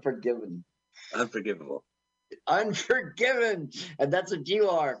 Unforgiven. Unforgivable. Unforgiven. And that's what you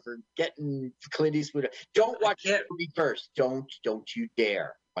are for getting Clint Eastwood. Don't watch that movie first. Don't you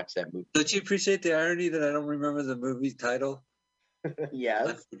dare watch that movie. Don't you appreciate the irony that I don't remember the movie title? Yes.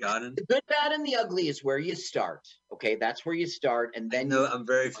 Unforgotten. The Good, Bad, and the Ugly is where you start. Okay, that's where you start, and then I'm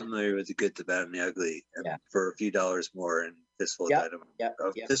very familiar with the Good, the Bad, and the Ugly. Yeah. For a few dollars more and Fistful of Dynamite.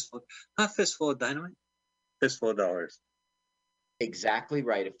 Not Fistful of Dynamite. Fistful of Dollars. Exactly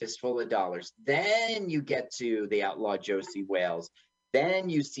right. A Fistful of Dollars. Then you get to the Outlaw Josie Wales. Then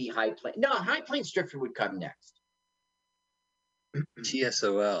you see High Plains. No, High Plains Drifter would come next.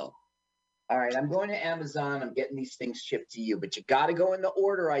 TSOL. All right, I'm going to Amazon. I'm getting these things shipped to you, but you got to go in the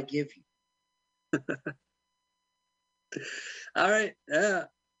order I give you. All right. Yeah.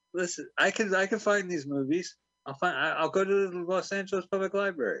 Listen, I can find these movies. I'll go to the Los Angeles Public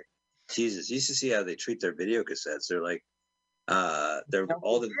Library. Jesus, you should see how they treat their video cassettes. They're like,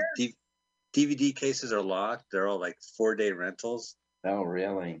 all the DVD cases are locked. They're all like 4-day rentals. Oh,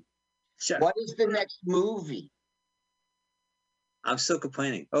 really? What is the next movie? I'm still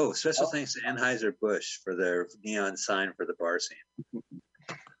complaining. Oh, special thanks to Anheuser-Busch for their neon sign for the bar scene.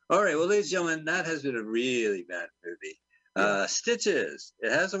 All right, well, ladies and gentlemen, that has been a really bad movie. Stitches.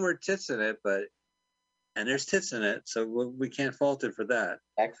 It has the word tits in it, and there's tits in it, so we can't fault it for that.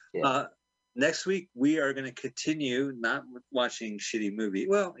 Next week, we are going to continue not watching shitty movie.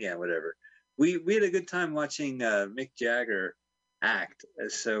 Well, yeah, whatever. We had a good time watching Mick Jagger act,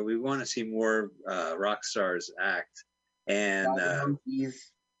 so we want to see more rock stars act. And you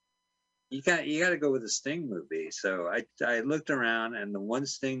got to go with the Sting movie. So I looked around, and the one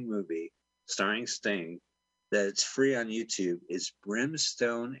Sting movie starring Sting that's free on YouTube is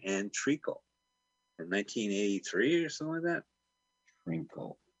Brimstone and Treacle from 1983 or something like that.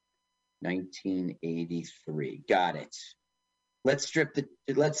 Treacle, 1983. Got it. Let's skip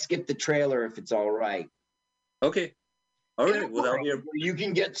the trailer if it's all right. Okay. All right. Well, you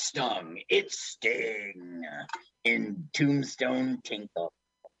can get stung. It's Sting in Tombstone Tinkle,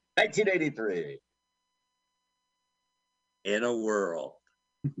 1983. In a world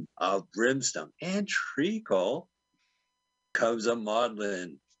of brimstone and treacle comes a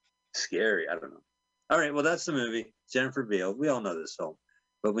maudlin, scary. I don't know. All right. Well, that's the movie. Jennifer Beal. We all know this film,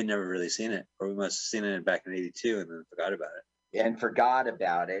 but we never really seen it, or we must have seen it back in '82 and then forgot about it. And forgot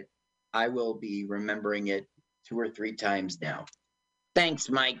about it. I will be remembering it 2 or 3 times now. Thanks,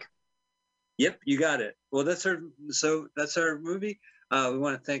 Mike. Yep, you got it. Well, that's our movie. We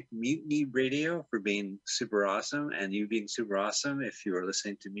want to thank Mutiny Radio for being super awesome, and you being super awesome if you are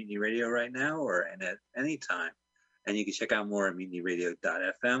listening to Mutiny Radio right now or at any time. And you can check out more at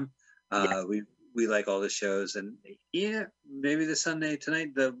mutinyradio.fm. We like all the shows, and maybe this Sunday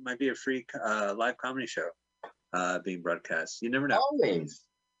tonight there might be a free live comedy show being broadcast. You never know.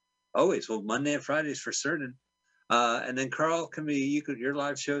 Always. Well, Monday and Fridays for certain. And then Carl, your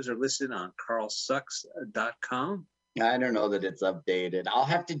live shows are listed on carlsucks.com. I don't know that it's updated. I'll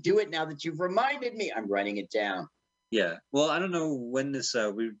have to do it now that you've reminded me. I'm writing it down. Yeah. Well, I don't know when this,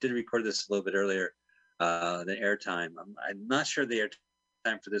 we did record this a little bit earlier, the airtime. I'm not sure the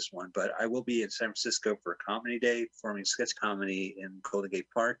airtime for this one, but I will be in San Francisco for a comedy day, performing sketch comedy in Golden Gate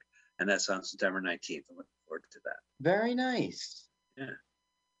Park. And that's on September 19th. I'm looking forward to that. Very nice. Yeah.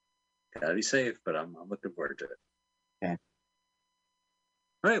 Gotta be safe, but I'm looking forward to it. Okay.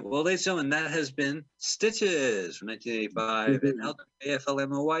 All right. Well, ladies and gentlemen, that has been Stitches from 1985 and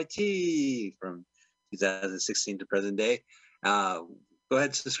Lwaflmoyt from 2016 to present day. Go ahead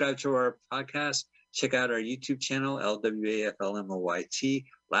and subscribe to our podcast. Check out our YouTube channel, Lwaflmoyt.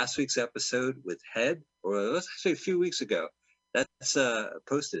 Last week's episode with Head, or it was actually a few weeks ago. That's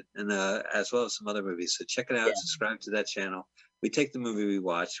posted, and as well as some other movies. So check it out. Yeah. Subscribe to that channel. We take the movie we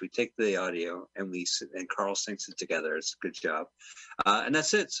watch, we take the audio, and Carl syncs it together. It's a good job. And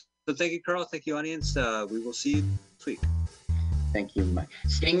that's it. So thank you, Carl. Thank you, audience. We will see you next week. Thank you, Mike.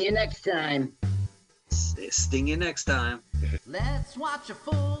 Sting you next time. Sting you next time. Let's watch a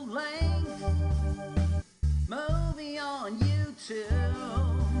full-length movie on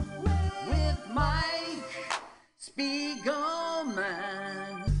YouTube with Mike Spiegelman.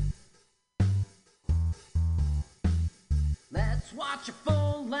 Let's watch a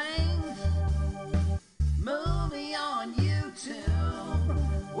full-length movie on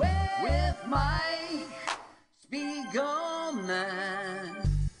YouTube with Mike Spiegelman.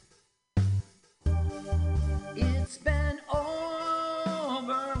 It's been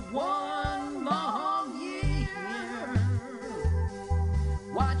over 1 long year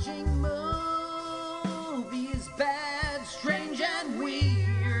watching movies, bad, strange, and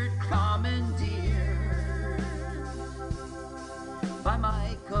weird, commandeered by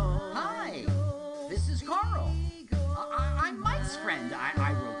Michael. Hi, this is Carl. I'm Mike's friend.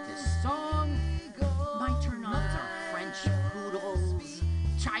 I wrote this song. My turn-ons are French poodles,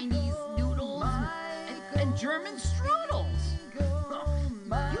 Chinese noodles, and German strudels.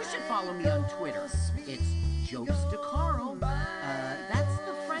 You should follow me on Twitter. It's Jokes to Carl. That's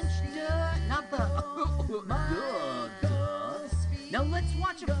the French duh, not the duh. Now let's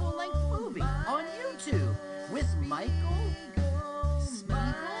watch a full-length movie on YouTube with Michael Spiegel.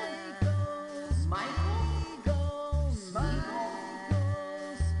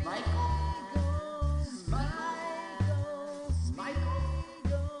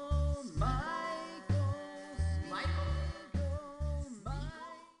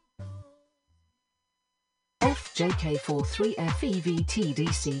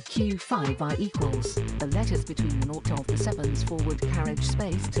 FJK43FEVTDCQ5I equals. The letters between the 0 of the 7's forward carriage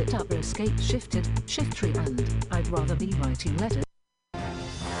space to double escape shifted, shift tree and I'd rather be writing letters.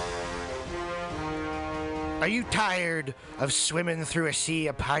 Are you tired of swimming through a sea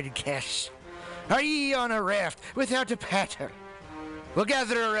of podcasts? Are ye on a raft without a paddle? Well,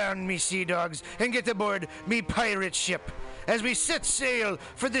 gather around me, sea dogs, and get aboard me pirate ship as we set sail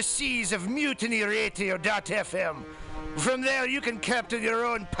for the seas of MutinyRadio.fm. From there, you can captain your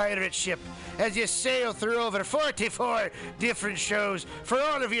own pirate ship as you sail through over 44 different shows for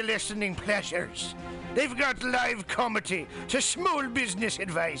all of your listening pleasures. They've got live comedy to small business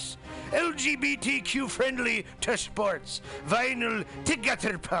advice, LGBTQ friendly to sports, vinyl to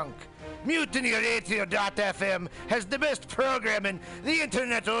gutter punk. MutinyRadio.fm has the best programming the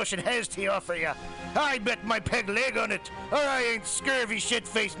internet ocean has to offer you. I bet my peg leg on it, or I ain't scurvy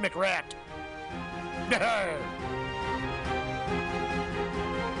shit-faced McRat.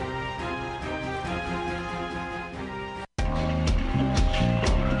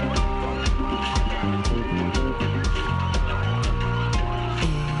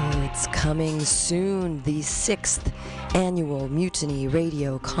 It's coming soon, the 6th annual Mutiny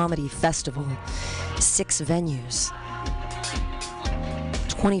Radio Comedy Festival. 6 venues,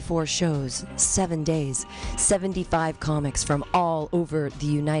 24 shows, 7 days, 75 comics from all over the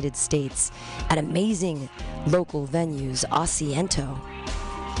United States at amazing local venues: Asiento,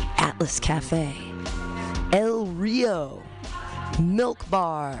 Atlas Cafe, El Rio, Milk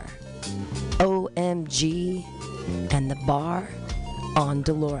Bar, OMG, and the Bar on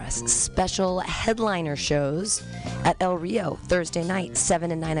Dolores. Special headliner shows at El Rio Thursday night,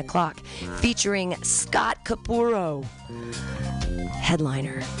 7 and 9 o'clock, featuring Scott Capurro,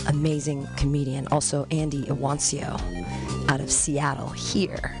 headliner, amazing comedian. Also Andy Iwancio out of Seattle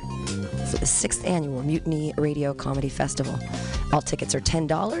here for the 6th annual Mutiny Radio Comedy Festival. All tickets are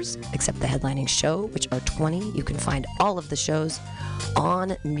 $10, except the headlining show, which are $20. You can find all of the shows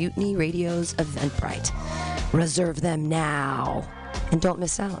on Mutiny Radio's Eventbrite. Reserve them now. And don't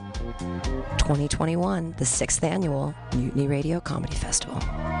miss out. 2021, the 6th annual Mutiny Radio Comedy Festival.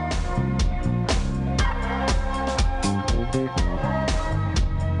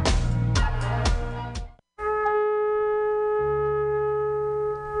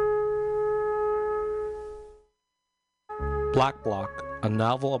 Black Bloc, a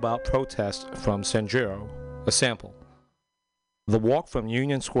novel about protest from Sanjuro, a sample. The walk from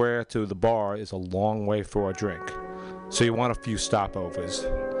Union Square to the bar is a long way for a drink, so you want a few stopovers.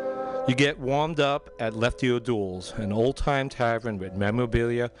 You get warmed up at Lefty O'Doul's, an old-time tavern with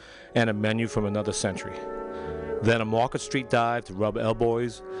memorabilia and a menu from another century. Then a Market Street dive to rub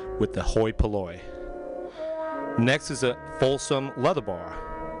elbows with the hoi polloi. Next is a Folsom Leather Bar.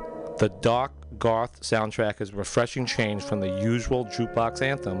 The dark goth soundtrack is a refreshing change from the usual jukebox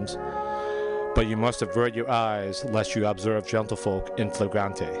anthems, but you must avert your eyes lest you observe gentlefolk in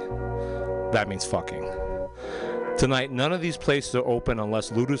flagrante. That means fucking. Tonight, none of these places are open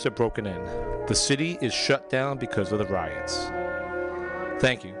unless looters are broken in. The city is shut down because of the riots.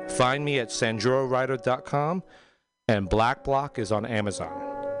 Thank you. Find me at sanjurowriter.com, and Black Bloc is on Amazon.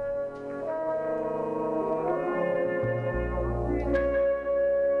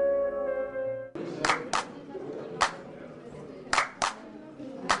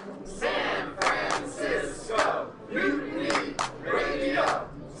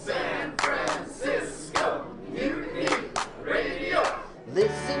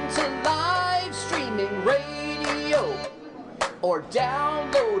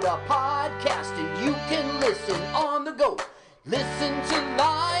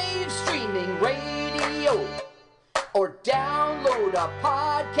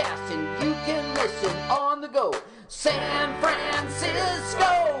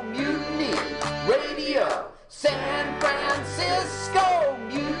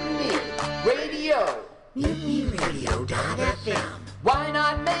 MutinyRadio.fm. Why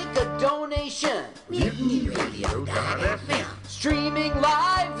not make a donation? MutinyRadio.fm. Streaming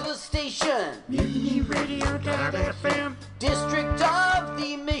live the station. MutinyRadio.fm. District of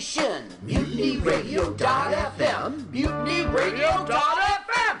the Mission. MutinyRadio.fm.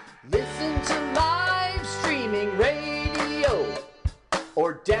 MutinyRadio.fm. Listen to live streaming radio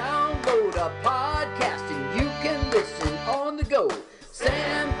or download a podcast and you can listen on the go.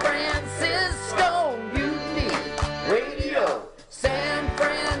 San Francisco Mutiny Radio. San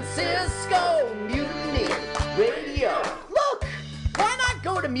Francisco Mutiny Radio. Look, why not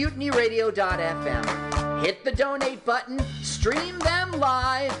go to MutinyRadio.fm? Hit the donate button, stream them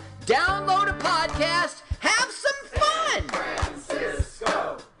live, download a podcast, have some fun! San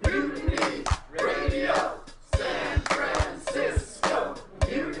Francisco Mutiny Radio. San Francisco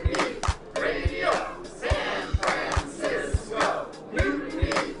Mutiny Radio. San Francisco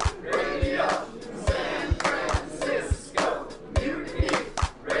Mutiny Radio. San Francisco Mutiny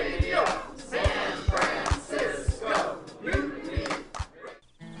Radio. San Francisco Mutiny.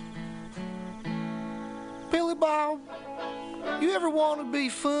 Billy Bob, you ever want to be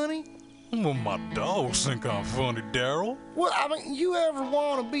funny? Well, my dogs think I'm funny, Daryl. Well, I mean, you ever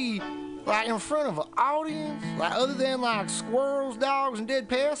want to be, like, in front of an audience? Like, other than, like, squirrels, dogs, and dead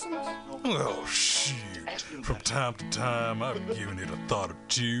persons? Oh, shoot. From time to time, I've given it a thought or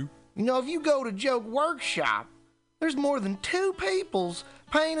two. You know, if you go to Joke Workshop, there's more than 2 peoples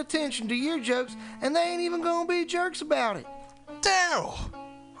paying attention to your jokes, and they ain't even gonna be jerks about it. Daryl,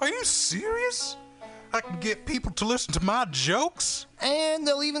 are you serious? I can get people to listen to my jokes? And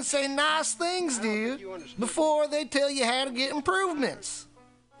they'll even say nice things, dear, before they tell you how to get improvements.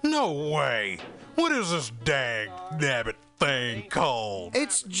 No way. What is this dag-nabbit thing called?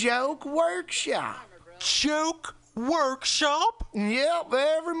 It's Joke Workshop. Joke Workshop? Yep,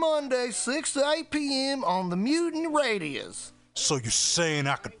 every Monday, 6 to 8 p.m. on the Mutiny Radios. So you're saying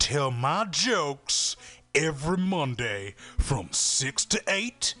I could tell my jokes every Monday from 6 to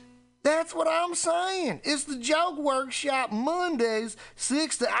 8? That's what I'm saying. It's the Joke Workshop Mondays,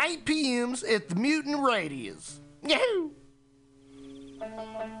 6 to 8 p.m.s at the Mutiny Radios. Yahoo!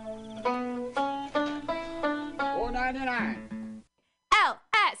 $4.99.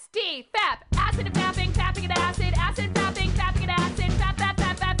 LSD, FAP, acid and fapping, fapping and acid, fapping and acid,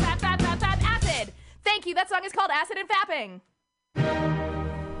 fap, acid. Thank you, that song is called Acid and Fapping.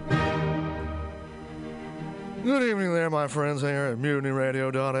 Good evening there, my friends here at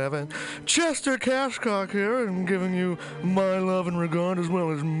MutinyRadio.fm. Chester Cashcock here, and giving you my love and regard as well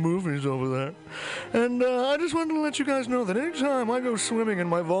as movies over there. And I just wanted to let you guys know that anytime I go swimming in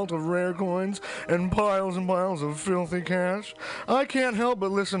my vault of rare coins and piles of filthy cash, I can't help but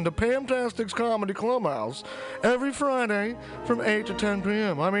listen to Pamtastic's Comedy Clubhouse every Friday from 8 to 10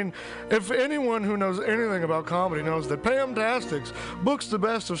 p.m. I mean, if anyone who knows anything about comedy knows that Pamtastic's books the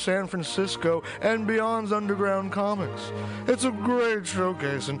best of San Francisco and beyond's underground comics. It's a great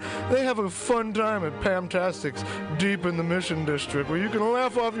showcase, and they have a fun time at Pamtastic's deep in the Mission District, where you can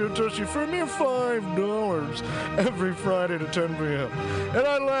laugh off your tushy for a mere $5 every Friday to 10 p.m. And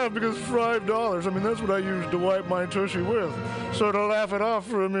I laugh because $5, I mean, that's what I use to wipe my tushy with. So to laugh it off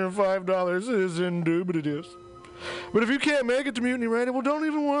for a mere $5 is indubitious. But if you can't make it to Mutiny Radio, well, don't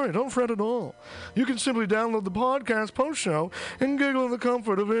even worry. Don't fret at all. You can simply download the podcast post-show and giggle in the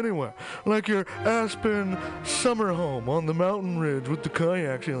comfort of anywhere, like your Aspen summer home on the mountain ridge with the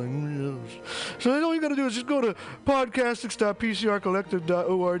kayak feeling. So all you got to do is just go to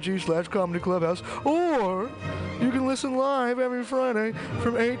podcastics.pcrcollective.org/comedy clubhouse, or you can listen live every Friday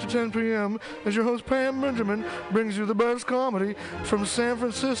from 8 to 10 p.m. as your host Pam Benjamin brings you the best comedy from San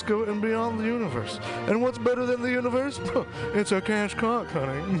Francisco and beyond the universe. And what's better than the universe? It's a cash cock,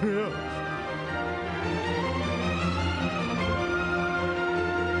 honey. Yeah.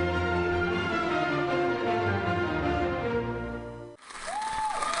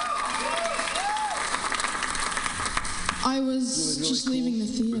 I was just leaving the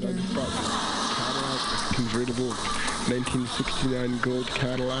theater. Convertible 1969 gold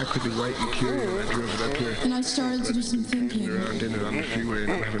Cadillac with the white interior. I drove it up here. And I started to do some thinking. Around in it on the freeway,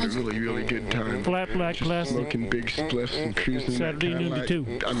 and I'm having a really good time. Flat black plastic. Smoking big spliffs and cruising Saturday noon to 2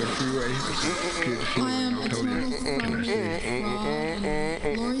 on the freeway. Good feeling, I am I'll a tell total you. phony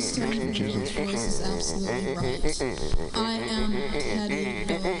fraud. Laurie Stone's voice is absolutely right. I am petty,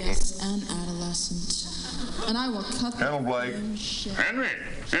 rebellious, and adolescent. And I will cut the Blake. Henry,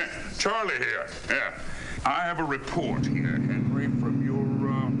 yeah, Charlie here. Yeah, I have a report here, Henry, from your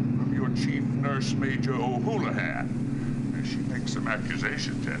chief nurse, Major O'Houlihan. She makes some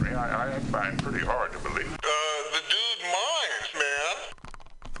accusations, Henry. I find pretty hard to believe. The dude minds, man.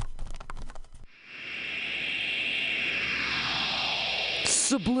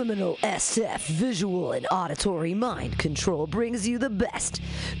 Subliminal SF Visual and Auditory Mind Control brings you the best,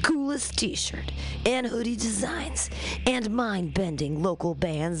 coolest t-shirt and hoodie designs and mind-bending local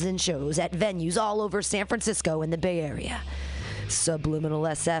bands and shows at venues all over San Francisco and the Bay Area. Subliminal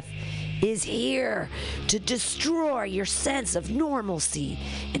SF is here to destroy your sense of normalcy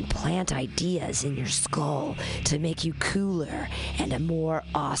and plant ideas in your skull to make you cooler and a more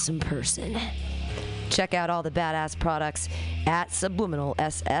awesome person. Check out all the badass products at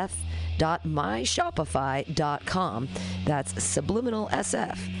subliminalsf.myshopify.com. That's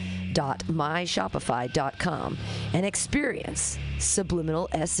subliminalsf.myshopify.com and experience Subliminal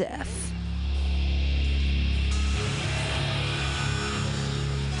SF.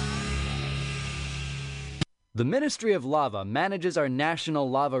 The Ministry of Lava manages our national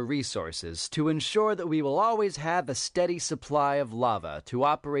lava resources to ensure that we will always have a steady supply of lava to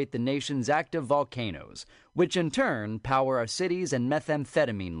operate the nation's active volcanoes, which in turn power our cities and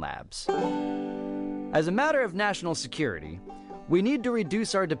methamphetamine labs. As a matter of national security, we need to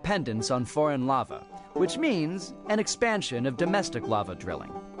reduce our dependence on foreign lava, which means an expansion of domestic lava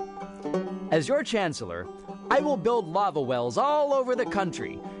drilling. As your chancellor, I will build lava wells all over the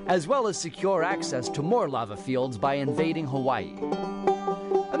country, as well as secure access to more lava fields by invading Hawaii.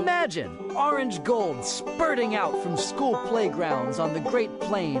 Imagine orange gold spurting out from school playgrounds on the Great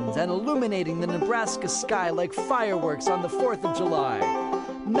Plains and illuminating the Nebraska sky like fireworks on the 4th of July.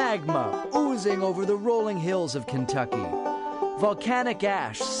 Magma oozing over the rolling hills of Kentucky. Volcanic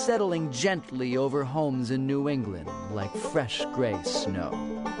ash settling gently over homes in New England like fresh gray snow.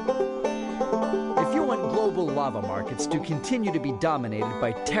 If you want global lava markets to continue to be dominated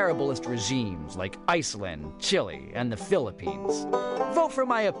by terriblest regimes like Iceland, Chile, and the Philippines, vote for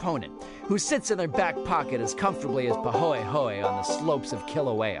my opponent, who sits in their back pocket as comfortably as Pahoehoe on the slopes of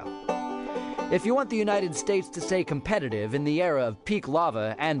Kilauea. If you want the United States to stay competitive in the era of peak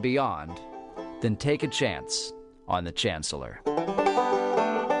lava and beyond, then take a chance on the Chancellor.